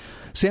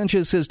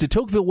 Sanchez says de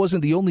Tocqueville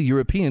wasn't the only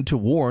European to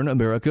warn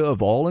America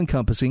of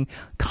all-encompassing,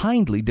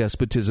 kindly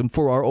despotism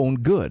for our own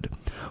good.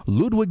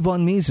 Ludwig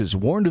von Mises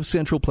warned of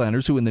central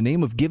planners who, in the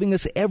name of giving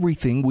us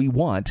everything we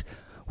want,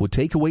 would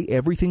take away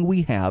everything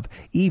we have,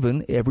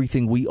 even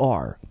everything we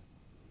are.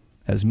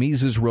 As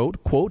Mises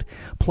wrote, quote,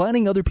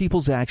 "Planning other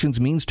people's actions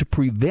means to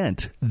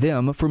prevent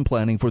them from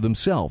planning for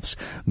themselves,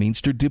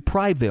 means to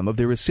deprive them of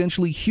their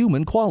essentially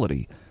human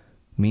quality,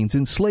 means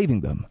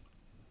enslaving them.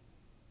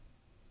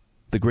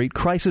 The great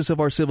crisis of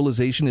our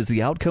civilization is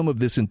the outcome of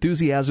this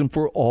enthusiasm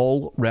for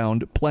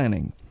all-round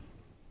planning.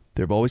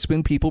 There have always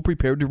been people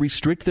prepared to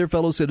restrict their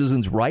fellow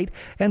citizens' right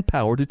and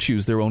power to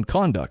choose their own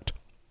conduct.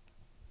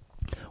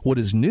 What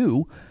is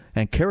new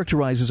and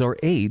characterizes our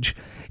age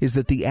is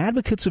that the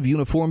advocates of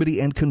uniformity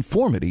and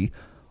conformity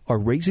are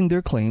raising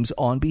their claims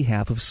on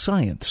behalf of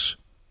science."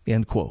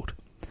 End quote.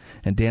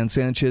 And Dan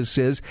Sanchez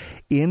says,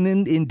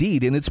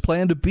 indeed, in its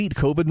plan to beat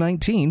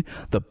COVID-19,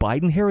 the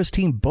Biden-Harris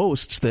team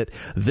boasts that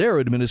their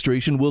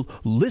administration will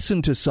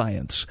listen to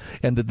science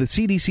and that the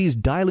CDC's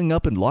dialing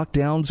up and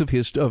lockdowns of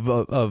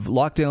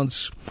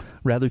lockdowns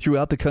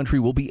throughout the country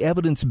will be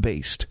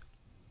evidence-based.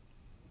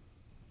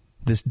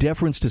 This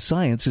deference to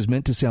science is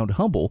meant to sound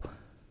humble,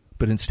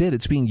 but instead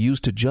it's being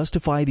used to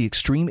justify the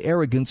extreme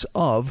arrogance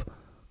of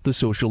the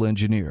social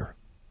engineer.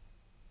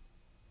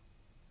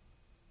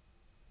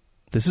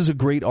 This is a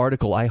great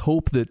article. I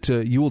hope that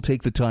you will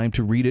take the time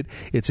to read it.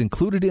 It's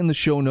included in the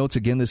show notes.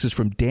 Again, this is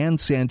from Dan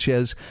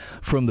Sanchez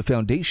from the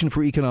Foundation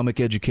for Economic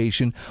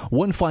Education.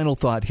 One final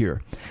thought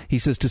here. He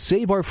says, to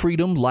save our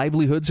freedom,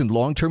 livelihoods, and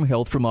long-term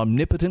health from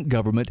omnipotent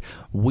government,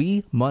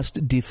 we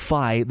must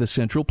defy the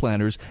central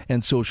planners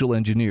and social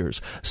engineers,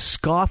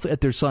 scoff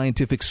at their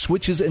scientific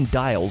switches and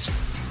dials,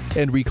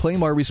 and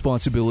reclaim our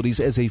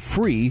responsibilities as a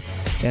free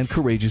and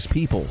courageous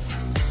people.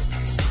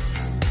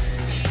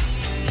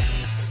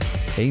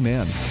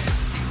 Amen.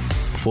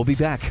 We'll be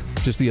back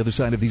just the other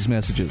side of these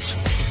messages.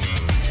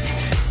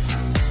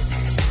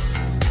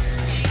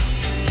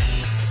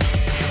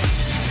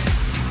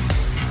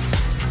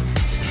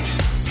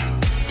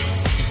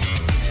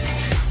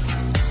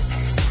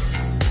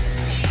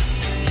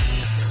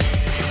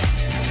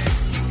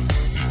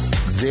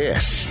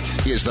 This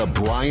is the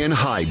Brian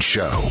Hyde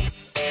Show.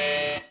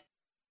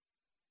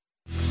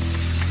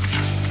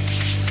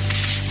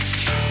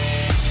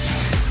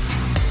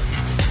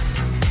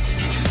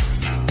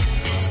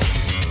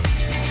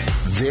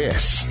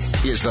 This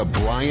is the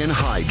Brian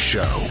Hyde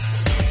Show.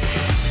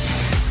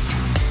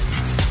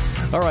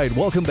 All right,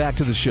 welcome back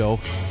to the show.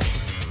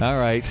 All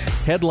right,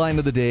 headline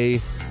of the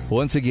day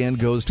once again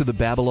goes to the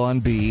Babylon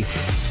Bee.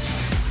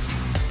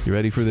 You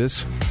ready for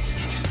this?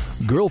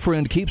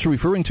 Girlfriend keeps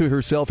referring to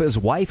herself as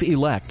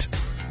wife-elect,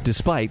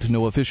 despite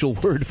no official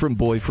word from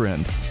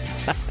boyfriend.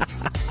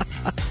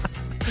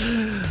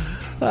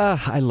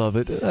 I love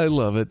it. I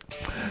love it.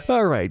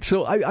 All right,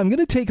 so I'm going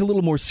to take a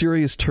little more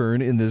serious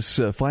turn in this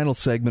final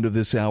segment of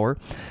this hour,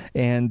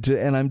 and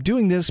I'm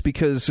doing this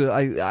because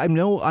I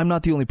know I'm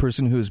not the only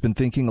person who has been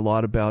thinking a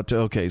lot about.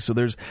 Okay, so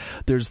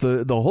there's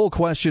the whole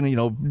question. You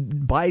know,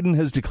 Biden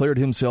has declared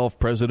himself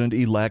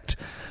president-elect.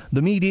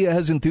 The media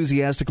has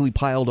enthusiastically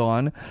piled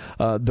on.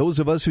 Those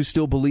of us who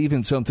still believe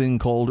in something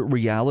called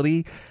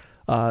reality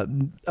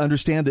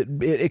understand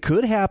that it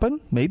could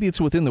happen. Maybe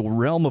it's within the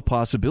realm of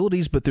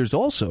possibilities, but there's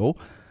also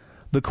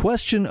the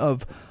question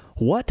of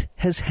what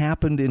has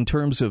happened in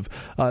terms of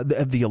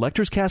have the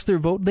electors cast their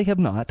vote? They have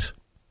not.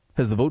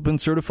 Has the vote been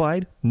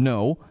certified?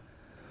 No.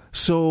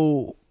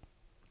 So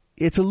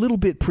it's a little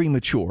bit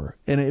premature,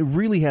 and it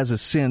really has a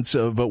sense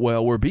of,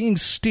 well, we're being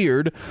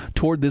steered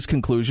toward this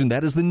conclusion.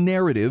 That is the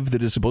narrative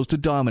that is supposed to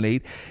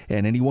dominate,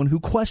 and anyone who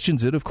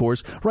questions it, of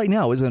course, right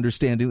now is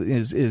understanding,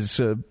 is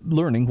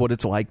learning what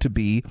it's like to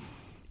be,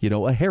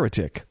 a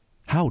heretic.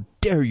 How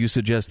dare you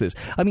suggest this?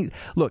 I mean,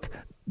 look,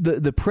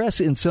 the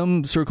press in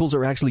some circles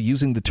are actually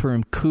using the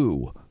term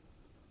coup.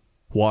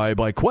 Why,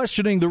 by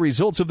questioning the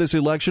results of this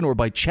election or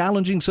by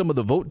challenging some of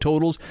the vote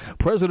totals,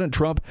 President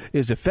Trump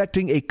is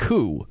effecting a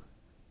coup.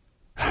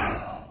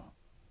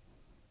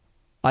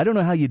 I don't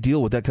know how you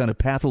deal with that kind of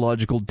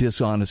pathological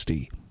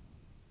dishonesty.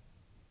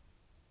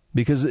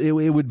 Because it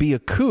would be a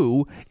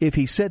coup if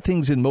he set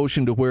things in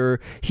motion to where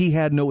he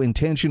had no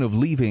intention of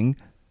leaving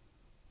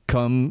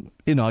come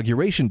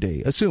Inauguration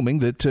Day, assuming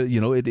that,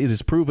 it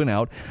is proven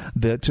out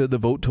that the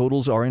vote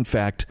totals are, in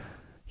fact,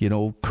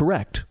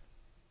 correct.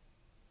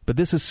 But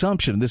this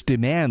assumption, this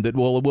demand that,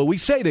 well, we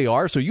say they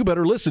are, so you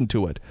better listen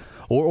to it.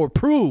 Or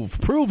prove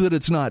that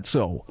it's not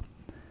so.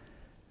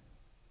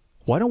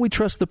 Why don't we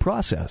trust the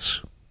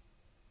process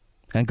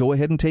and go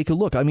ahead and take a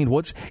look? I mean,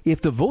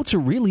 if the votes are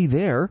really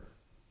there,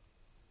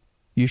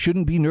 you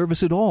shouldn't be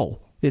nervous at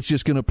all. It's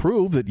just going to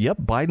prove that, yep,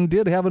 Biden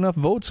did have enough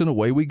votes and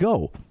away we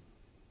go.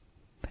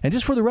 And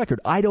just for the record,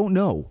 I don't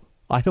know.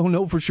 I don't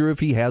know for sure if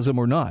he has them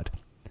or not.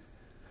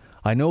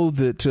 I know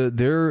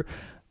that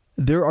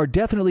there are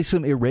definitely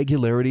some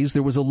irregularities.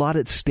 There was a lot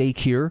at stake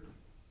here.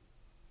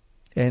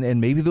 And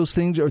maybe those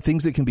things are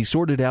things that can be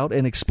sorted out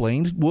and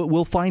explained.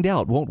 We'll find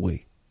out, won't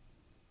we?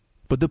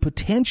 But the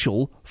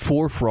potential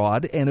for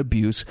fraud and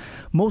abuse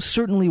most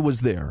certainly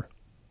was there.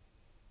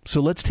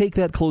 So let's take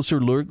that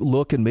closer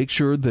look and make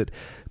sure that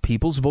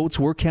people's votes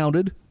were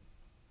counted.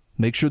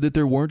 Make sure that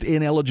there weren't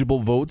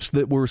ineligible votes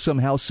that were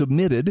somehow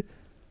submitted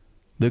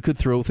that could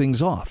throw things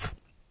off.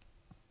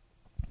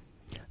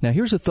 Now,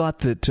 here's a thought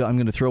that I'm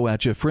going to throw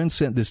at you. A friend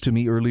sent this to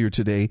me earlier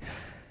today,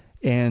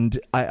 and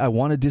I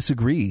want to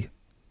disagree,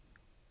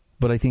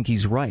 but I think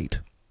he's right.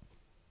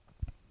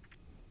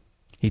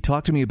 He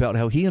talked to me about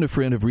how he and a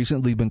friend have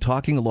recently been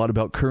talking a lot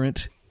about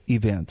current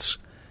events.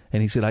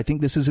 And he said, I think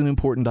this is an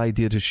important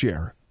idea to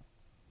share.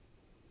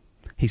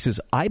 He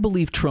says, I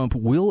believe Trump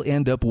will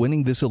end up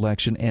winning this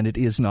election, and it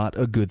is not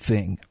a good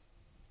thing.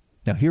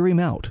 Now, hear him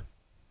out.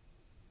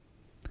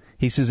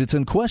 He says, it's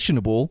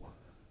unquestionable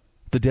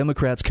the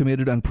Democrats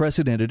committed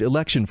unprecedented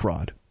election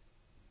fraud.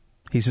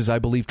 He says, I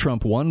believe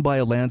Trump won by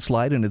a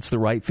landslide, and it's the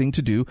right thing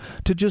to do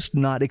to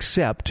not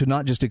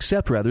just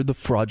accept the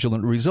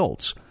fraudulent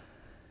results.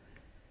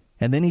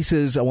 And then he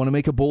says, I want to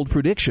make a bold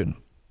prediction.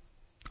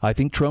 I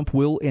think Trump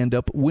will end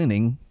up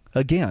winning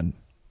again.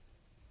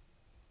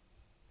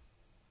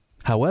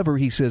 However,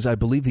 he says, I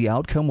believe the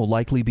outcome will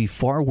likely be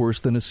far worse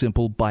than a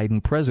simple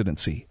Biden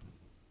presidency.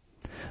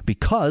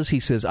 Because, he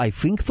says, I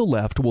think the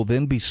left will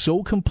then be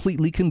so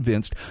completely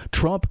convinced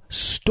Trump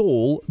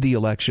stole the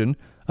election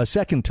a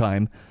second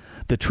time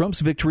that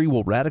Trump's victory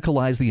will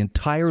radicalize the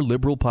entire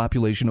liberal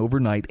population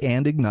overnight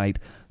and ignite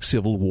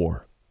civil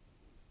war.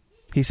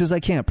 He says, I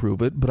can't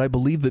prove it, but I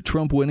believe that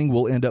Trump winning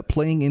will end up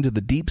playing into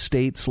the deep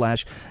state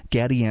 /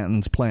 Gaddy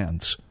Anton's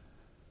plans.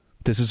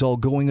 This is all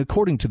going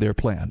according to their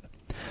plan.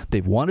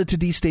 They've wanted to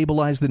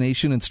destabilize the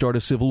nation and start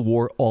a civil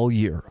war all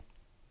year.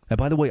 And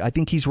by the way, I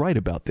think he's right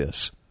about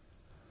this.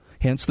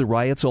 Hence the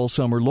riots all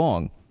summer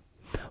long.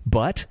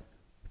 But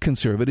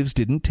conservatives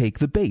didn't take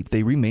the bait.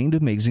 They remained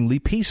amazingly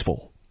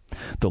peaceful.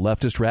 The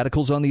leftist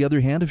radicals, on the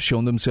other hand, have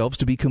shown themselves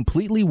to be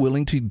completely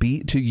willing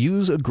to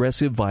use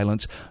aggressive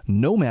violence,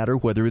 no matter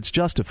whether it's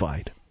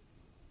justified.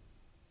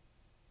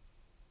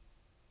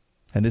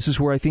 And this is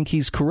where I think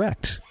he's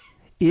correct.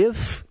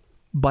 If,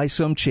 by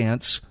some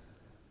chance,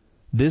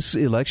 this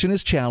election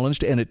is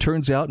challenged and it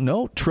turns out,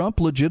 no, Trump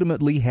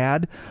legitimately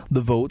had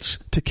the votes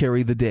to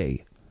carry the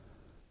day,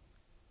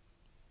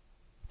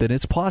 then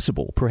it's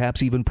possible,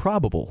 perhaps even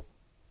probable,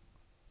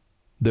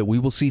 that we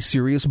will see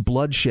serious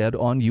bloodshed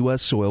on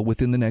U.S. soil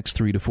within the next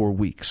 3 to 4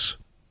 weeks.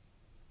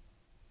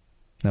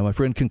 Now, my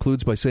friend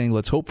concludes by saying,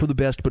 let's hope for the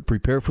best, but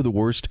prepare for the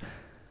worst.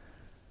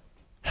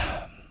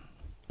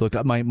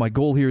 Look, my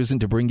goal here isn't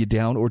to bring you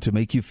down or to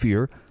make you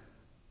fear,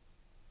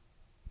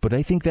 but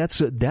I think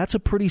that's a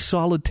pretty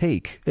solid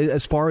take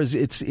as far as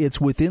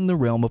it's within the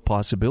realm of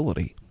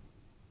possibility.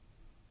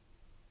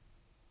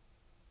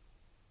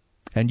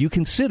 And you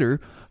consider,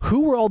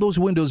 who were all those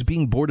windows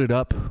being boarded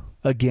up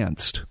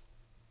against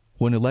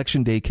when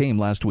Election Day came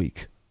last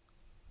week?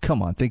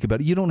 Come on, think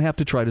about it. You don't have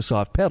to try to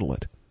soft pedal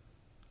it.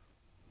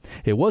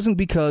 It wasn't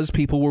because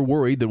people were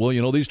worried that,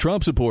 well, these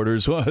Trump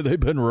supporters, they've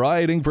been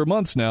rioting for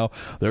months now.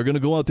 They're going to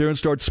go out there and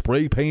start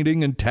spray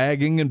painting and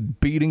tagging and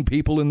beating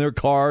people in their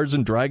cars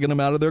and dragging them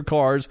out of their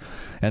cars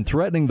and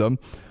threatening them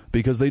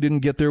because they didn't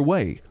get their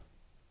way.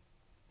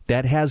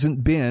 That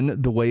hasn't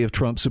been the way of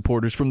Trump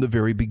supporters from the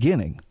very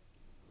beginning.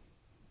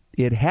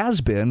 It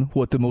has been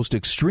what the most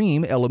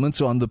extreme elements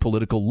on the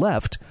political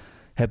left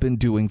have been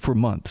doing for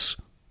months.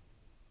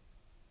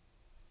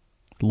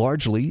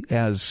 Largely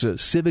as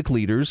civic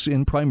leaders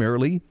in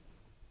primarily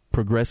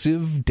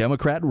progressive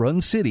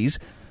Democrat-run cities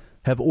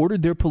have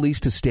ordered their police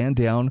to stand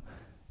down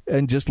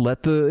and just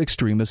let the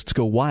extremists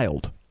go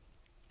wild.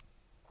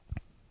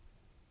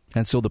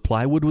 And so the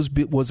plywood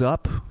was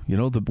up,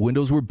 the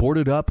windows were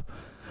boarded up,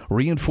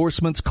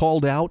 reinforcements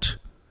called out.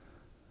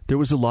 There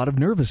was a lot of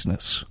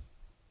nervousness.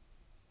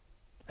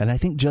 And I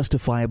think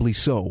justifiably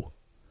so.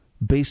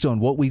 Based on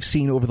what we've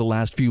seen over the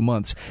last few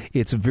months,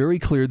 it's very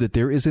clear that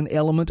there is an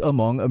element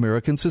among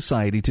American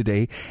society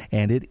today,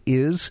 and it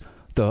is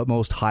the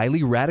most highly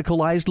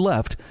radicalized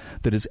left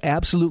that is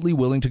absolutely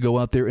willing to go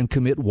out there and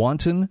commit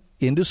wanton,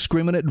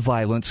 indiscriminate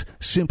violence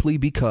simply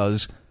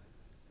because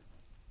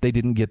they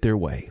didn't get their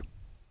way.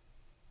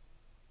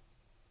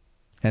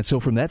 And so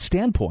from that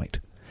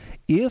standpoint,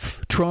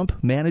 if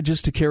Trump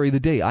manages to carry the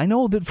day, I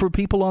know that for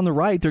people on the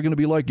right, they're going to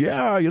be like,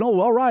 yeah,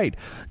 all right,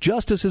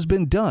 justice has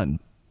been done.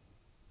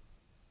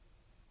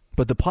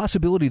 But the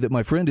possibility that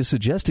my friend is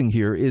suggesting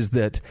here is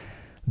that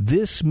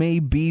this may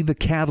be the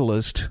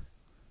catalyst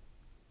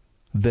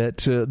that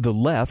the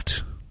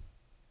left,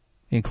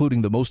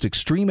 including the most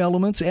extreme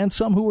elements and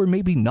some who are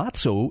maybe not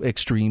so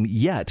extreme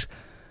yet,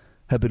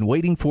 have been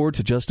waiting for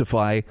to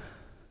justify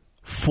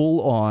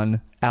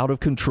full-on,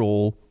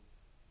 out-of-control,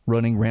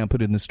 running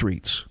rampant in the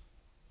streets.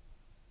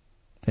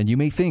 And you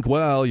may think,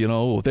 well,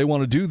 if they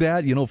want to do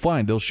that,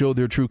 fine, they'll show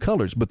their true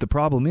colors. But the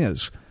problem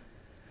is,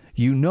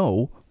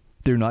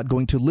 they're not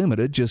going to limit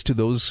it just to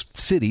those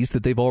cities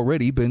that they've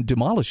already been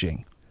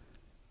demolishing.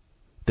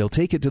 They'll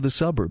take it to the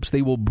suburbs.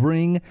 They will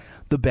bring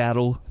the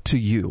battle to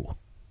you.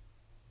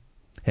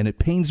 And it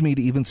pains me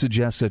to even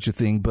suggest such a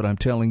thing, but I'm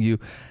telling you,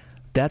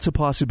 that's a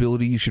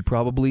possibility you should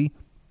probably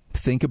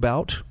think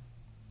about.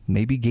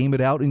 Maybe game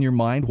it out in your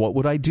mind. What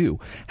would I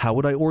do? How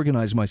would I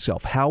organize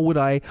myself? How would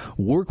I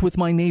work with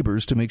my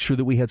neighbors to make sure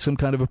that we had some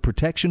kind of a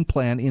protection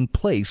plan in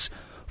place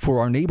for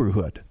our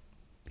neighborhood?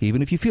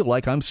 Even if you feel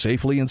like I'm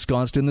safely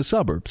ensconced in the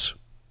suburbs.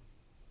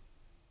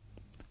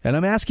 And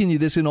I'm asking you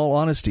this in all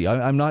honesty.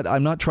 I'm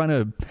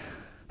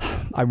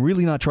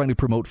really not trying to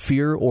promote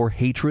fear or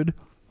hatred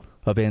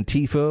of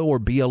Antifa or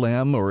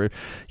BLM or,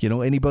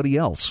 anybody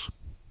else.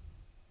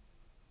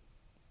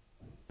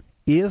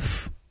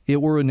 If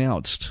it were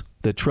announced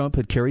that Trump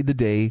had carried the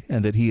day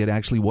and that he had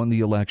actually won the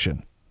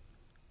election,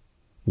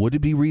 would it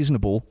be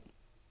reasonable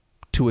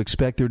to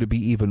expect there to be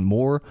even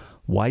more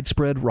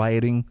widespread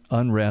rioting,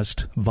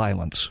 unrest,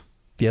 violence?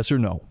 Yes or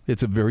no?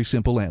 It's a very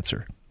simple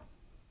answer.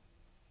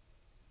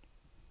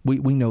 We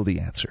know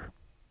the answer.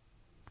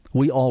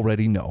 We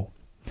already know.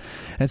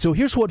 And so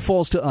here's what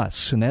falls to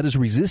us, and that is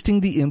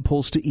resisting the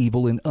impulse to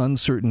evil in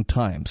uncertain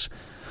times.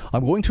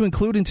 I'm going to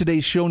include in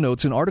today's show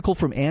notes an article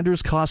from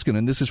Anders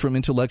Koskinen. This is from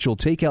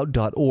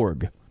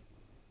intellectualtakeout.org.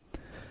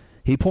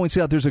 He points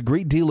out there's a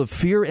great deal of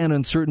fear and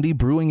uncertainty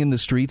brewing in the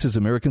streets as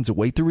Americans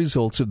await the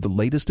results of the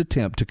latest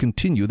attempt to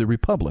continue the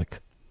republic.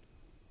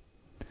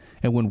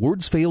 And when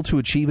words fail to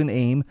achieve an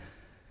aim,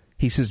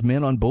 he says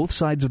men on both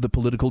sides of the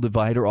political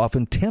divide are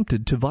often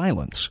tempted to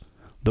violence.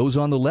 Those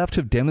on the left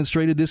have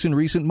demonstrated this in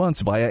recent months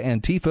via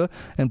Antifa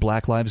and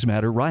Black Lives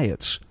Matter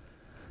riots.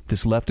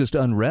 This leftist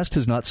unrest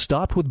has not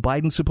stopped with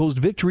Biden's supposed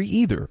victory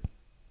either.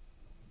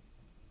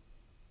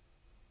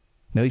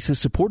 Now, he says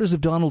supporters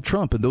of Donald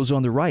Trump and those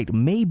on the right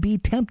may be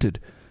tempted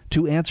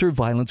to answer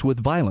violence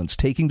with violence,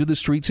 taking to the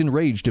streets in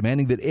rage,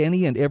 demanding that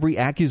any and every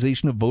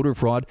accusation of voter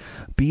fraud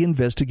be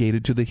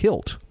investigated to the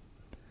hilt.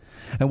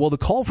 And while the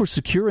call for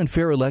secure and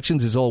fair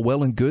elections is all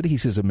well and good, he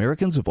says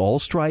Americans of all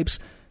stripes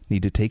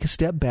need to take a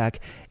step back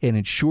and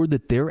ensure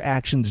that their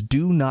actions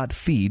do not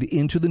feed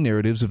into the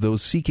narratives of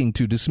those seeking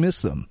to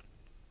dismiss them.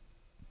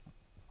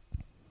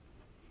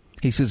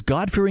 He says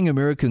God-fearing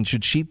Americans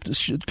should seek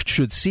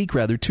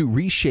to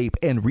reshape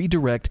and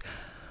redirect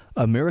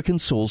American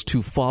souls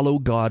to follow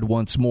God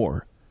once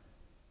more.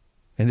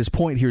 And his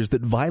point here is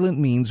that violent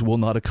means will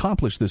not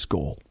accomplish this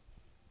goal.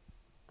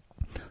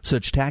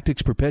 Such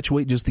tactics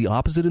perpetuate just the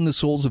opposite in the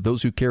souls of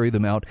those who carry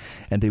them out,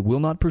 and they will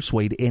not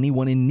persuade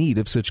anyone in need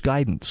of such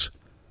guidance.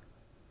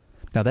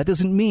 Now, that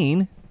doesn't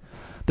mean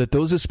that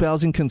those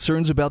espousing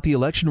concerns about the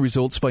election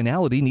results'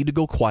 finality need to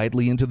go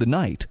quietly into the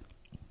night.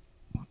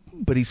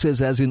 But he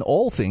says, as in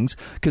all things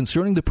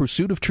concerning the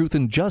pursuit of truth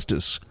and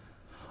justice,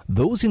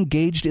 those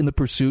engaged in the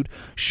pursuit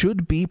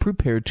should be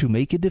prepared to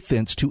make a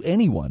defense to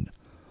anyone,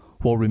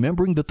 while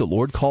remembering that the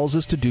Lord calls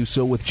us to do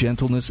so with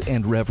gentleness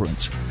and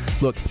reverence.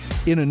 Look,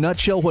 in a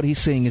nutshell, what he's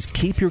saying is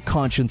keep your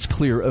conscience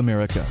clear,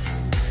 America.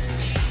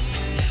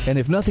 And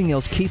if nothing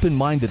else, keep in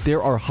mind that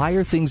there are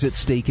higher things at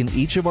stake in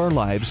each of our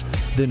lives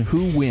than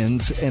who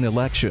wins an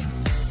election.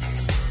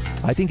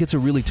 I think it's a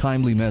really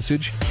timely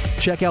message.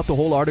 Check out the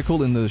whole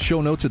article in the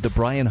show notes at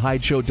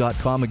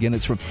thebrianhydeshow.com. Again,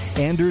 it's from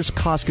Anders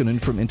Koskinen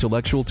from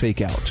Intellectual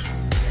Takeout.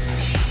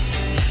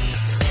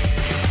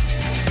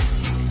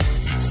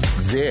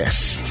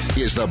 This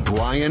is The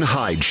Brian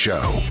Hyde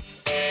Show.